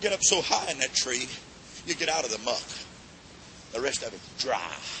 after you get up so high in that tree, you get out of the muck. The rest of it's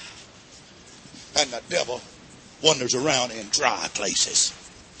dry. And the devil wanders around in dry places.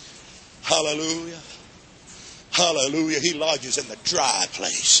 Hallelujah. Hallelujah. He lodges in the dry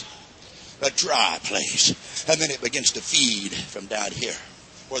place. The dry place. And then it begins to feed from down here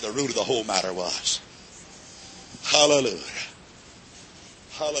where the root of the whole matter was. Hallelujah.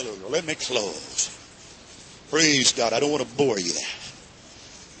 Hallelujah. Let me close. Praise God. I don't want to bore you there.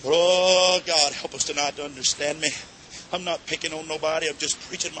 But oh God, help us tonight to understand me. I'm not picking on nobody. I'm just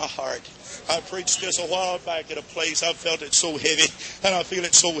preaching my heart. I preached just a while back at a place. I felt it so heavy. And I feel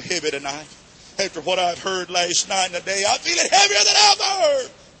it so heavy tonight. After what I've heard last night and today, I feel it heavier than I've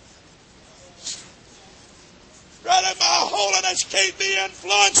heard. Brother, my holiness can't be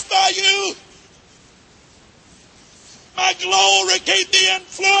influenced by you. My glory can't be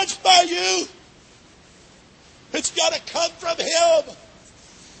influenced by you. It's got to come from Him.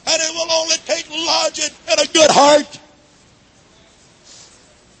 And it will only take lodging in a good heart.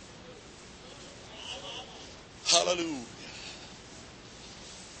 Hallelujah.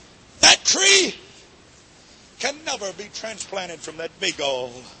 That tree can never be transplanted from that big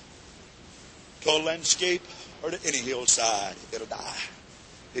old to a landscape or to any hillside. It'll die.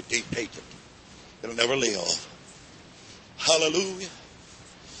 It dictated. It'll never live. Hallelujah.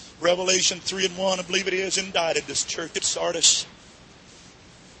 Revelation 3:1, I believe it is, indicted this church at Sardis.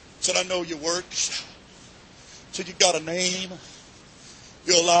 Said, I know your works. Said, you got a name.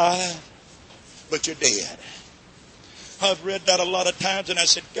 You're alive, but you're dead. I've read that a lot of times, and I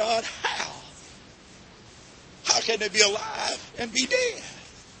said, God, how? How can they be alive and be dead?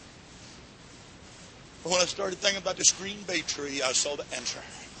 But when I started thinking about this green bay tree, I saw the answer.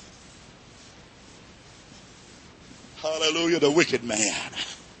 Hallelujah. The wicked man,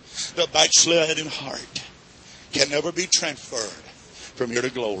 the backslidden heart, can never be transferred from here to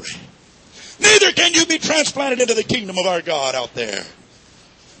glory. Neither can you be transplanted into the kingdom of our God out there.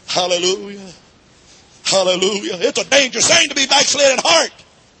 Hallelujah. Hallelujah. It's a dangerous thing to be backslidden heart.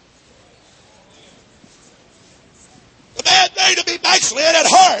 A bad thing to be backslid at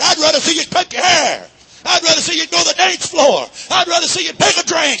heart. I'd rather see you cut your hair. I'd rather see you go to the dance floor. I'd rather see you take a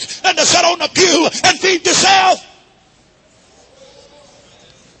drink than to sit on the pew and feed yourself.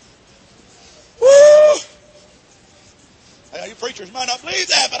 Woo! Now, you preachers might not believe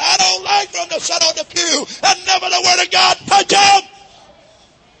that, but I don't like for them to sit on the pew and never the Word of God touch them.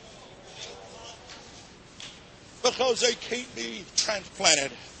 Because they can't be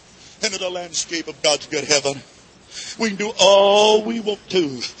transplanted into the landscape of God's good heaven. We can do all we want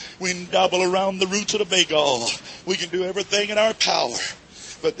to. We can dabble around the roots of the bagel. We can do everything in our power.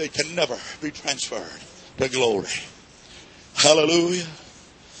 But they can never be transferred to glory. Hallelujah.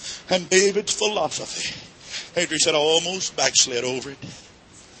 And David's philosophy, after he said, I almost backslid over it.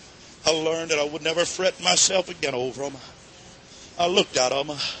 I learned that I would never fret myself again over them. I looked at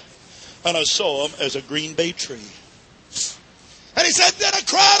them and I saw them as a green bay tree. And he said, then I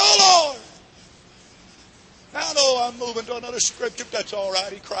cried, oh Lord. Now, no, I'm moving to another scripture. That's all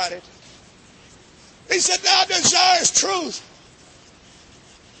right. He cried it. He said, thou desirest truth,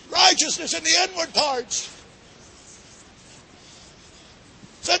 righteousness in the inward parts.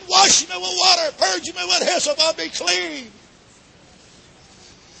 Said, wash me with water, purge me with hyssop, I'll be clean.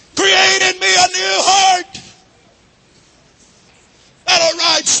 Create in me a new heart and a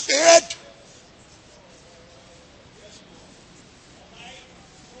right spirit.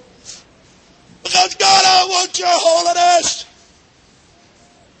 Because God, I want your holiness.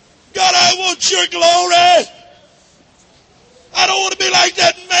 God, I want your glory. I don't want to be like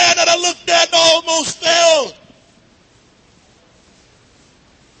that man that I looked at and almost fell.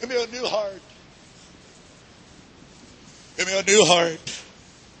 Give me a new heart. Give me a new heart.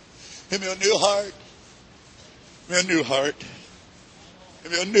 Give me a new heart. Give me a new heart.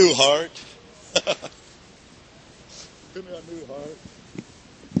 Give me a new heart. Give me a new heart.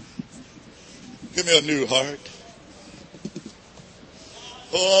 Give me a new heart.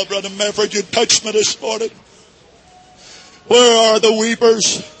 Oh, Brother Medford, you touched me this morning. Where are the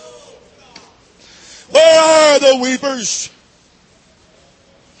weepers? Where are the weepers?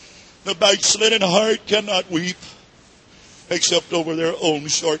 The backslidden heart cannot weep except over their own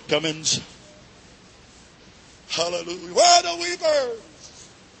shortcomings. Hallelujah. Where are the weepers?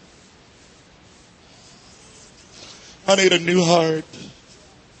 I need a new heart.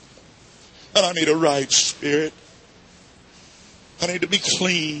 And I need a right spirit. I need to be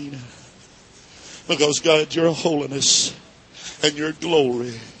clean. Because, God, your holiness and your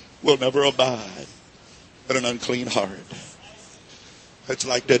glory will never abide in an unclean heart. It's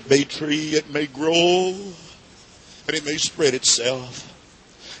like that bay tree. It may grow and it may spread itself.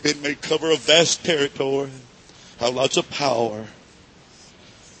 It may cover a vast territory, have lots of power,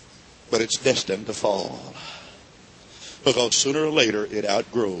 but it's destined to fall. Because sooner or later it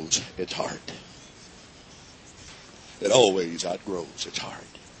outgrows its heart. It always outgrows its heart.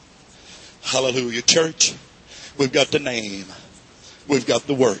 Hallelujah, church. We've got the name. We've got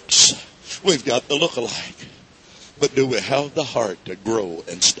the works. We've got the look-alike. But do we have the heart to grow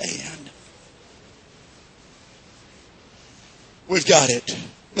and stand? We've got it.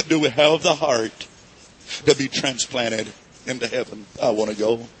 But do we have the heart to be transplanted into heaven? I want to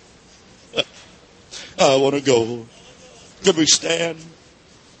go. I want to go. Could we stand?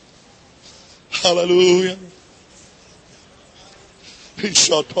 Hallelujah.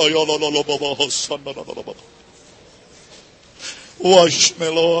 Wash me,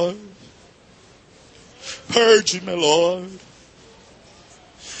 Lord. Purge me, Lord.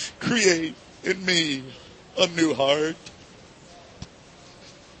 Create in me a new heart.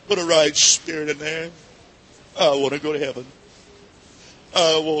 Put a right spirit in there. I want to go to heaven.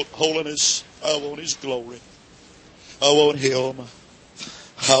 I want holiness. I want His glory. I want Him.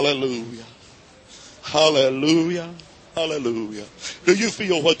 Hallelujah. Hallelujah. Hallelujah. Do you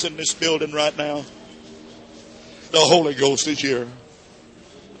feel what's in this building right now? The Holy Ghost is here.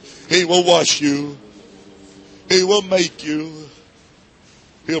 He will wash you. He will make you.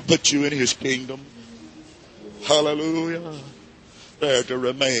 He'll put you in His kingdom. Hallelujah. There to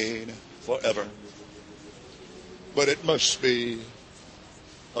remain forever. But it must be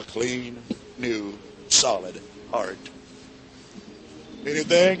a clean, new, solid heart.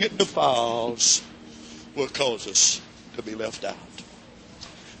 Anything that defiles will cause us to be left out.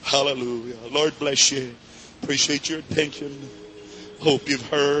 Hallelujah. Lord bless you. Appreciate your attention. Hope you've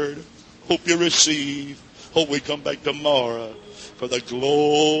heard. Hope you receive. Hope we come back tomorrow for the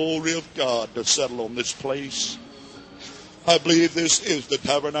glory of God to settle on this place. I believe this is the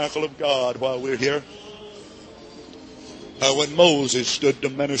tabernacle of God while we're here. When Moses stood to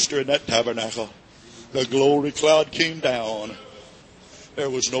minister in that tabernacle, the glory cloud came down. There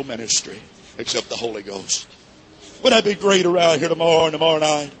was no ministry except the Holy Ghost. Wouldn't that be great around here tomorrow and tomorrow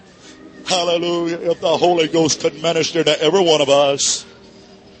night? Hallelujah. If the Holy Ghost could minister to every one of us.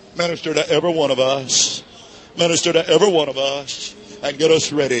 Minister to every one of us. Minister to every one of us. And get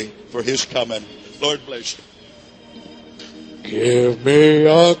us ready for His coming. Lord bless you. Give me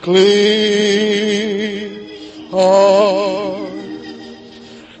a clean heart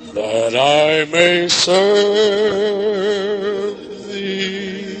that I may serve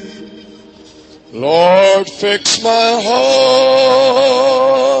Thee. Lord, fix my heart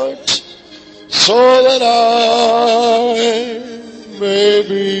so that I may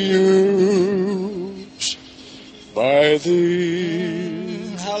be used by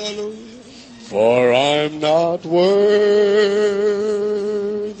Thee. Hallelujah. For I'm not worthy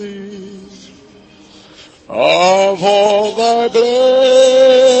of all Thy blessings.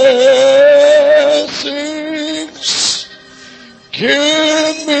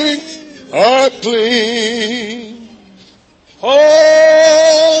 Give me a clean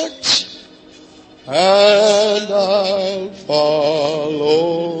heart, and I'll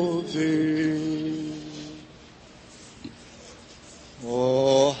follow Thee.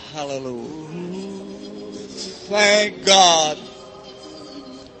 Oh, hallelujah. Thank God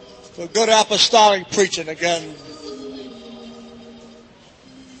for good apostolic preaching again.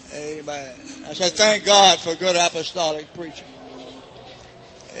 Amen. I said thank God for good apostolic preaching.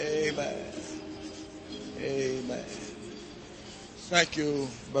 Amen. Amen. Thank you,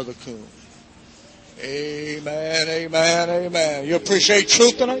 Brother Coon. Amen, amen, amen. You appreciate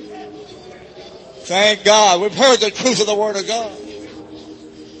truth tonight? Thank God. We've heard the truth of the Word of God.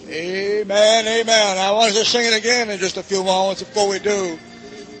 Amen, amen. I want to sing it again in just a few moments. Before we do,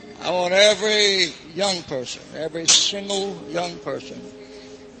 I want every young person, every single young person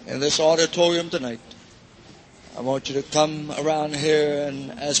in this auditorium tonight, I want you to come around here,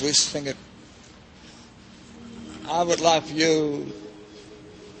 and as we sing it, I would like for you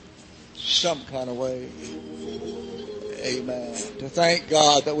some kind of way, amen, to thank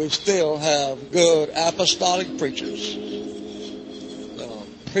God that we still have good apostolic preachers.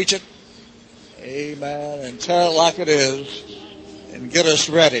 Preach it, amen, and tell it like it is, and get us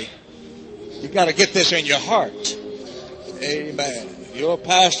ready. You got to get this in your heart, amen. Your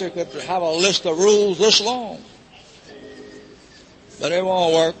pastor could have a list of rules this long, but it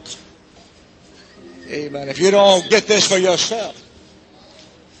won't work, amen. If you don't get this for yourself,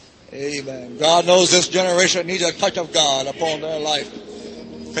 Amen. God knows this generation needs a touch of God upon their life.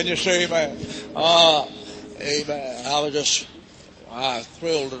 Can you say amen? Amen. I was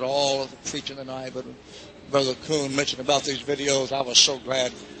thrilled at all of the preaching tonight, but Brother Coon mentioned about these videos. I was so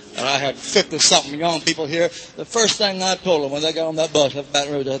glad that I had 50-something young people here. The first thing I told them when they got on that bus,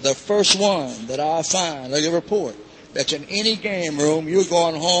 the first one that I find, they report, that's in any game room, you're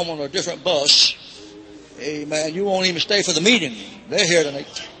going home on a different bus. Amen. You won't even stay for the meeting. They're here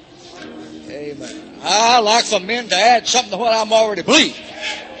tonight. Amen. I like for men to add something to what I'm already believing.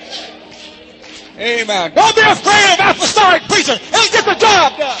 Amen. Don't be afraid of apostolic preachers. He'll get the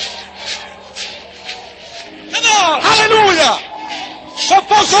job done. Come on. Hallelujah. Some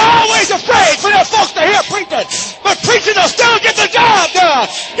folks are always afraid for their folks to hear preaching. But preaching will still get the job done.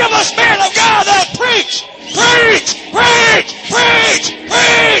 Give us men of God that preach. Preach. Preach. Preach.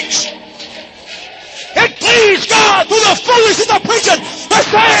 Preach. It pleased God through the foolishness of preaching to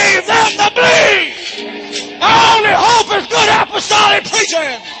save them that believe. Our only hope is good apostolic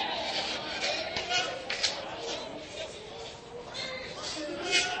preaching.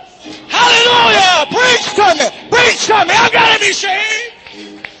 Hallelujah! Preach to me! Preach to me! I've got to be saved!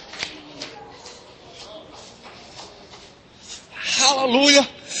 Hallelujah!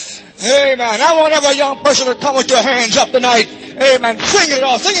 Amen. I want every young person to come with your hands up tonight. Amen. Sing it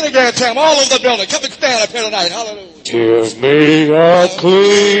all. Sing it again, Tim. All over the building. Come and stand up here tonight. Hallelujah. Give me a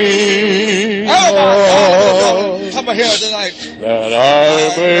clean heart. Come here tonight. That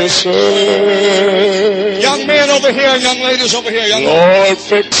I may serve. Young men over here, young ladies over here. Lord,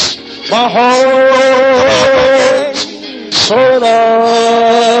 fix my heart so that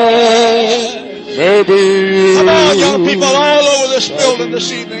maybe. Come on, young people all over this building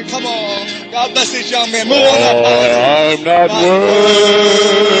this evening. Come on. God bless these young men. Move on up. I'm not worthy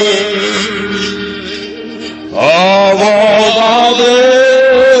of all my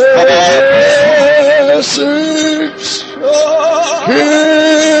blessings.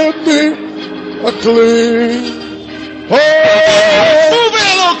 Give me a clean heart. Move in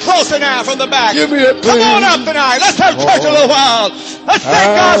a little closer now from the back. Give me a clean. Come on up tonight. Let's have church a little while. Let's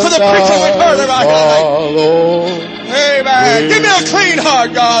thank God for the preaching we've heard about here. Amen. Give me a clean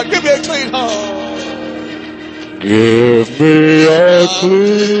heart, God. Give me a clean heart. Give me a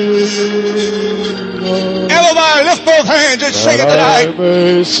clean heart. Everybody lift both hands and sing it tonight.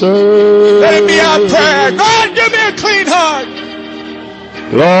 Let it be our prayer. God, give me a clean heart.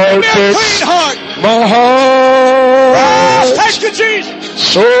 Lord, give me a clean heart. My heart. Oh, thank you, Jesus.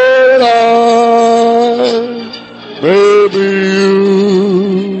 So that I may be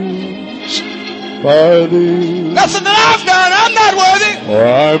used by thee. Nothing that I've done. I'm not worthy. For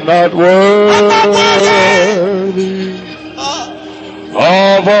I'm not worthy. I'm not worthy.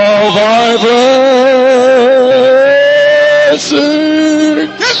 Of all thy blessings.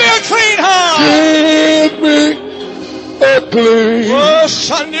 Give me a clean heart. Give me a clean heart.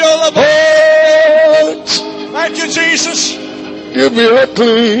 Thank you, Jesus. Give me a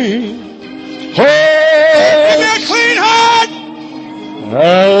clean heart. Give me a clean heart.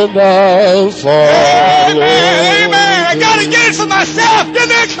 And I'll follow. Amen. Amen. I got to get it for myself. Give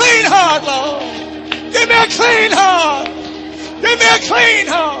me a clean heart, Lord. Give me a clean heart. Give me a clean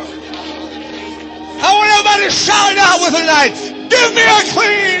heart. I want everybody to shout it out with me tonight. Give me a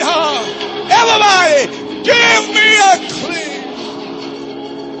clean heart. Everybody, give me a clean heart.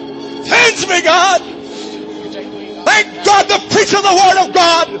 Cleanse me, God. Thank God the preaching of the Word of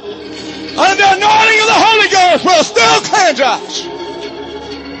God and the anointing of the Holy Ghost will still cleanse us.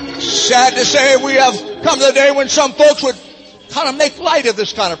 Sad to say we have come to the day when some folks would kind of make light of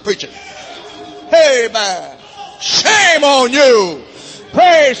this kind of preaching. Amen. Shame on you.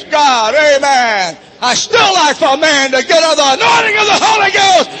 Praise God. Amen. I still like for a man to get under the anointing of the Holy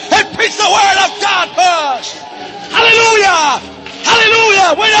Ghost and preach the Word of God first. Hallelujah.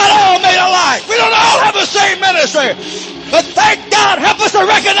 Hallelujah. We're not all made alike. We don't all have the same ministry. But thank God, help us to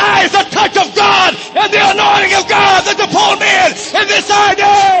recognize the touch of God and the anointing of God that's upon men in this our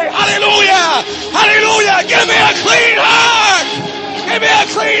day. Hallelujah. Hallelujah. Give me a clean heart. Give me a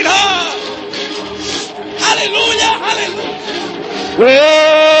clean heart. Hallelujah. Hallelujah.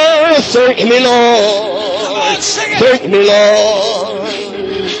 Well, thank me, Lord. Come on, sing it. Thank me, Lord.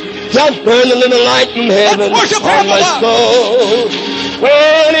 Just burn a little light from heaven on my soul.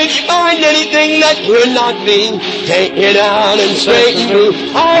 Well, if you find anything that will not be, take it out and straighten through.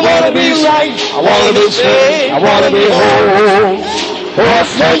 I want to be right. I want to be straight. I want to be whole. Oh,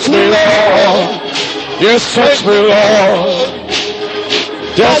 search me, Lord. Yes, search me, Lord.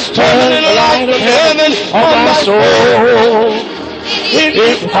 Just turn the light of heaven on my soul. If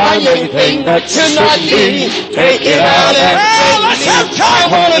you find anything that should not be, take it out and take me. I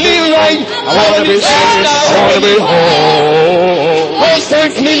want to be right. I want to be saved. I want to be whole. Oh,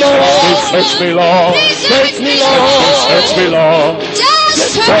 search me, Lord. Please search me, Lord. Search me, Lord. Search me, Lord.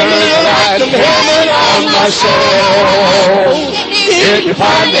 Just turn the light of heaven on my soul. If you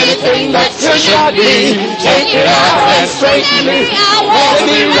find anything that should not be, take it out and straighten me. I want to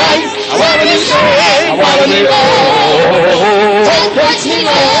be right. I want to be saved. I want to be whole. Search me,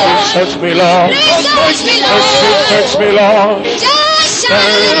 Lord. Search me, Lord. Search me, Lord. Search me, Lord. Just turn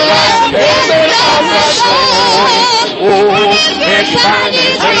the light of heaven on my soul. If you find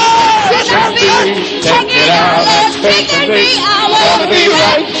anything that should not be, take it out and straighten me. I want to be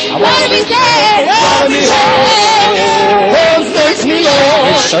right. I want to be saved. I want to be whole. Search me,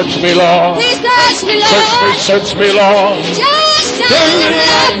 Lord. Search me, Lord. Please search me, Lord. Search me, Lord. Just turn the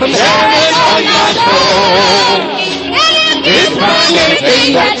light from heaven on my soul. If you find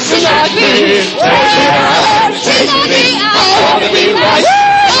anything that should not be, take it out and take me. I want to be right.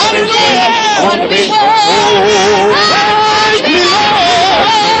 I want to be saved. I want to be whole. Search me,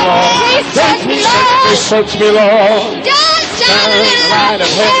 Lord. Please search me, Lord. Search me, Lord. Just turn the light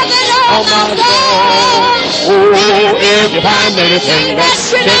of heaven on my soul. Oh, if you find anything that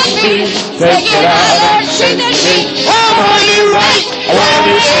should not be, take it out and send it to me. I want to be right. I want to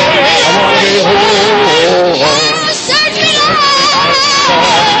be saved. I want to be whole. Search me, Lord.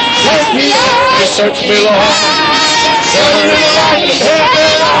 Search me, Lord. Search me, Lord. Turn the light of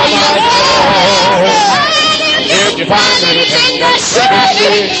heaven on my soul. If you find anything that should not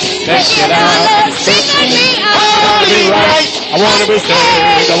be, take it out and send it to me. I want to be right. I want to be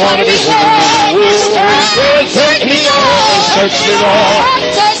saved. I want to be whole. Search me, Lord.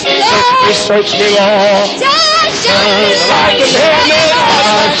 Search me, Lord. Search me, Lord. Turn the light of heaven on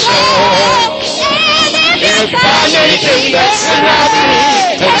my soul. If you find anything that should not be,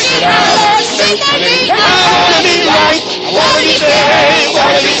 take it out and send it to me. I want to be right. I want to be saved. I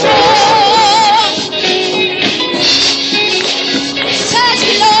want to be whole. Search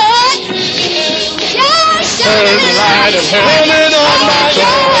me, Lord. Turn the light of heaven on my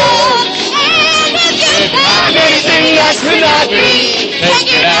soul. If you find anything that should not be,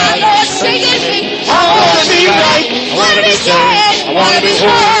 take it out and sing it to me. I want to be right. I want to be saved. I want to be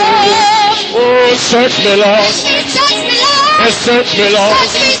whole. Oh, search me, Lord. Search me, Lord. Yes, search me, Lord.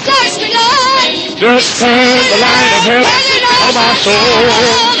 Search me, Lord. Just turn the light of heaven on my soul.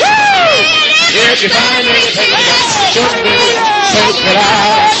 If you find anything that should be, take it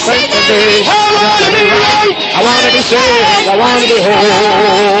out and sing to me. I want to be right. I want to be saved. I want to be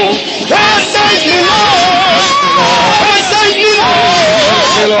whole. Just search me, Lord. Search me,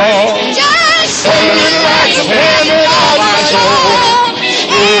 Lord. Just turn the light of heaven on my soul.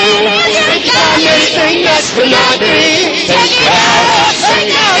 If you find anything that should not be, take it out and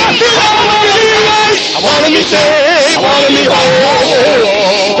sing it to me. I want to be right. I want to be saved. I want to be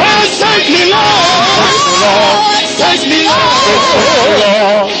whole. Search me, Lord. Search me, Lord.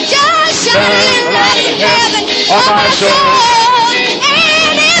 Just turn the light of heaven on my soul.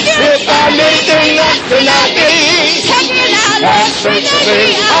 And if you find anything that should not be, take it out and sing to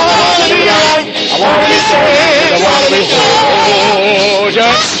me. I want to be right. I want to be saved. I want to be whole.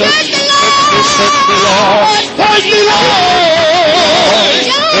 Just search me, Lord. Search me, Lord.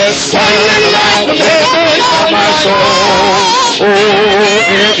 Just turn the light of heaven on my soul. Oh,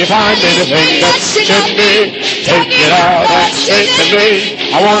 if you find anything that should be, take it out and say to me.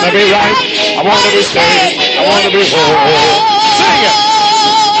 I want to be right. I want to be saved. I want to be whole. Sing it.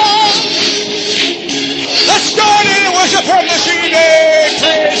 Let's go in and worship Him this evening.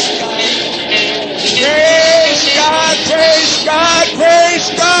 Praise God. Praise God. Praise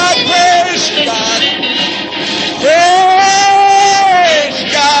God. Praise God. Praise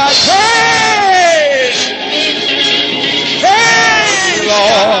God. Praise God. Praise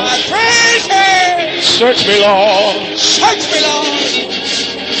Lord. Praise Him. Search me, Lord. Search me, Lord.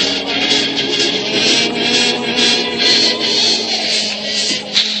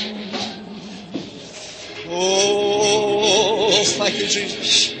 Oh, thank you,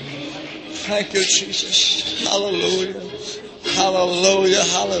 Jesus. Thank you, Jesus. Hallelujah. Hallelujah.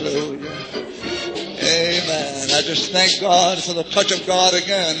 Hallelujah. Amen. I just thank God for the touch of God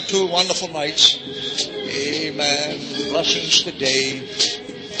again. 2 wonderful nights. Amen. Blessings today.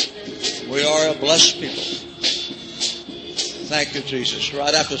 We are a blessed people. Thank you, Jesus.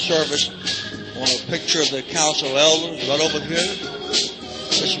 Right after service, I want a picture of the council elders right over here.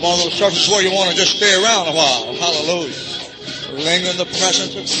 It's one of those services where you want to just stay around a while. Hallelujah. Linger in the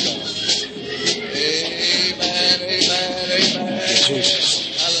presence of God. Amen, amen, amen. Jesus.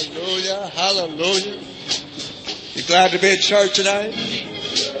 Hallelujah, hallelujah. You glad to be in church tonight?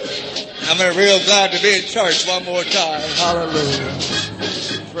 I'm real glad to be in church one more time. Hallelujah.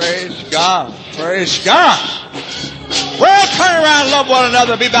 Praise God. Praise God. Well, turn around, love one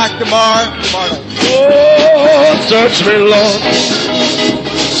another. Be back tomorrow. Oh, search me, Lord.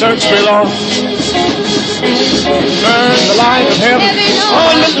 Search me, Lord. Turn the light of heaven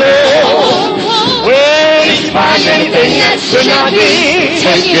on the floor. When you find anything that should not be,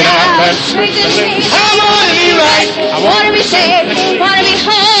 take it out and strengthen me. I want to be right. I want to be saved. I want to be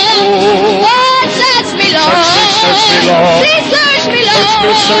whole. Oh, search me, Lord. Search me, Lord. Please search me,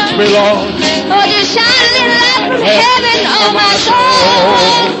 Lord. Search me, Lord. Oh, you shine a little light from heaven on my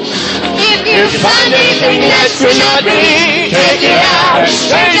soul. If you find anything that should not be, take it out and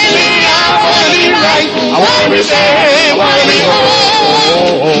strengthen me. I want to be right. I want to be saved. I want to be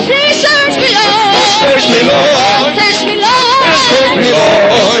whole. Please search me, Lord. Search me, Lord. Search me, Lord. Search me,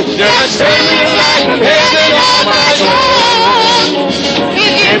 Lord. Just turn me light from heaven on my soul.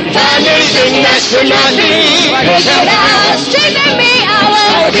 If you find anything that should not be, take it out. Strengthen me. I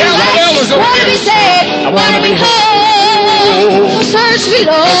want to be right. I want to be saved. I want to be whole. Search me,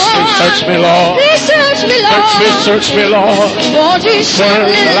 Lord. Search me, Lord. Please search me, Lord. Search me, Lord. Won't you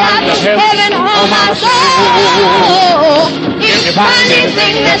shine the light of heaven on my soul? If you find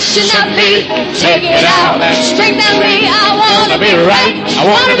anything that should not be, take it out and strengthen me. I want to be right. I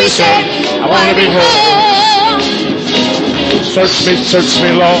want to be saved. I want to be whole. Search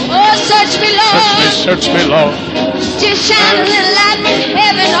me, Lord. Oh, search me, Lord. Search me, Lord. Just shine a little light from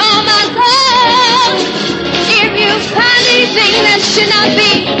heaven on my soul. If you find anything that should not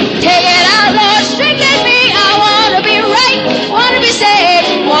be, take it out, Lord. Strengthen me. I want to be right. Want to be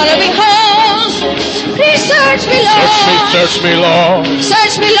saved. Want to be whole. Please search me, Lord. Search me, Lord.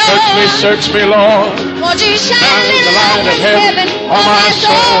 Search me, Lord. Search me, Lord. Won't you shine a little light of heaven on my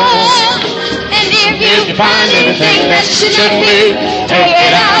soul? And if you find anything that should not be, take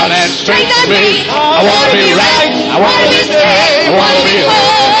it out and strengthen me. I want to be right. I want to be saved. I want to be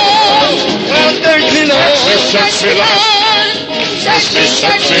whole. Search me, Lord. Search me, Lord.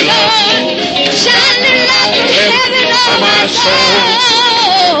 Search me, Lord. Shine the light of heaven on my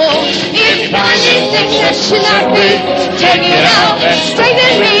soul. If you find anything that should not be, take it out and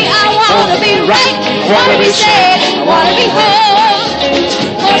strengthen me. I want to be right. I want to be saved. I want to be whole.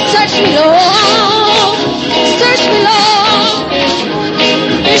 Oh, search me, Lord. Search me, Lord.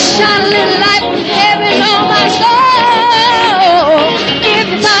 Just shine a little light from heaven on my soul. If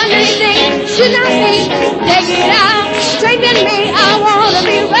you find anything should not be, take it out, strengthen me. I want to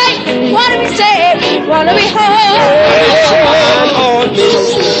be right, want to be saved, want to be whole.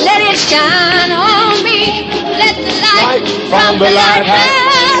 Let it shine on me. Let the light from the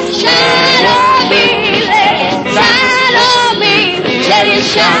lighthouse shine on me. Let it shine on me. Let it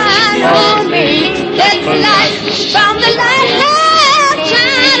shine on me. Let the light from the lighthouse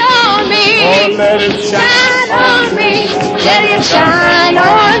shine on me. Oh, let it shine on me. Let it shine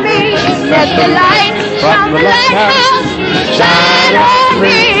on me. Let the light from the lighthouse shine on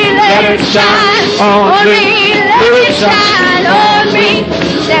me. Let it shine on me. Let it shine on me.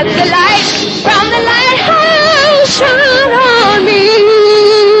 Let the light from the lighthouse shine on me.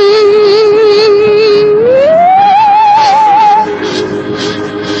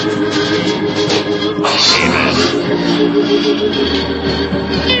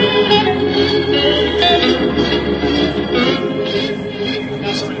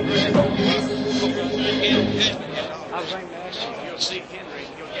 I was going to ask you if you'll see Henry.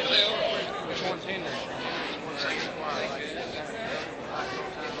 You'll get which one's Henry?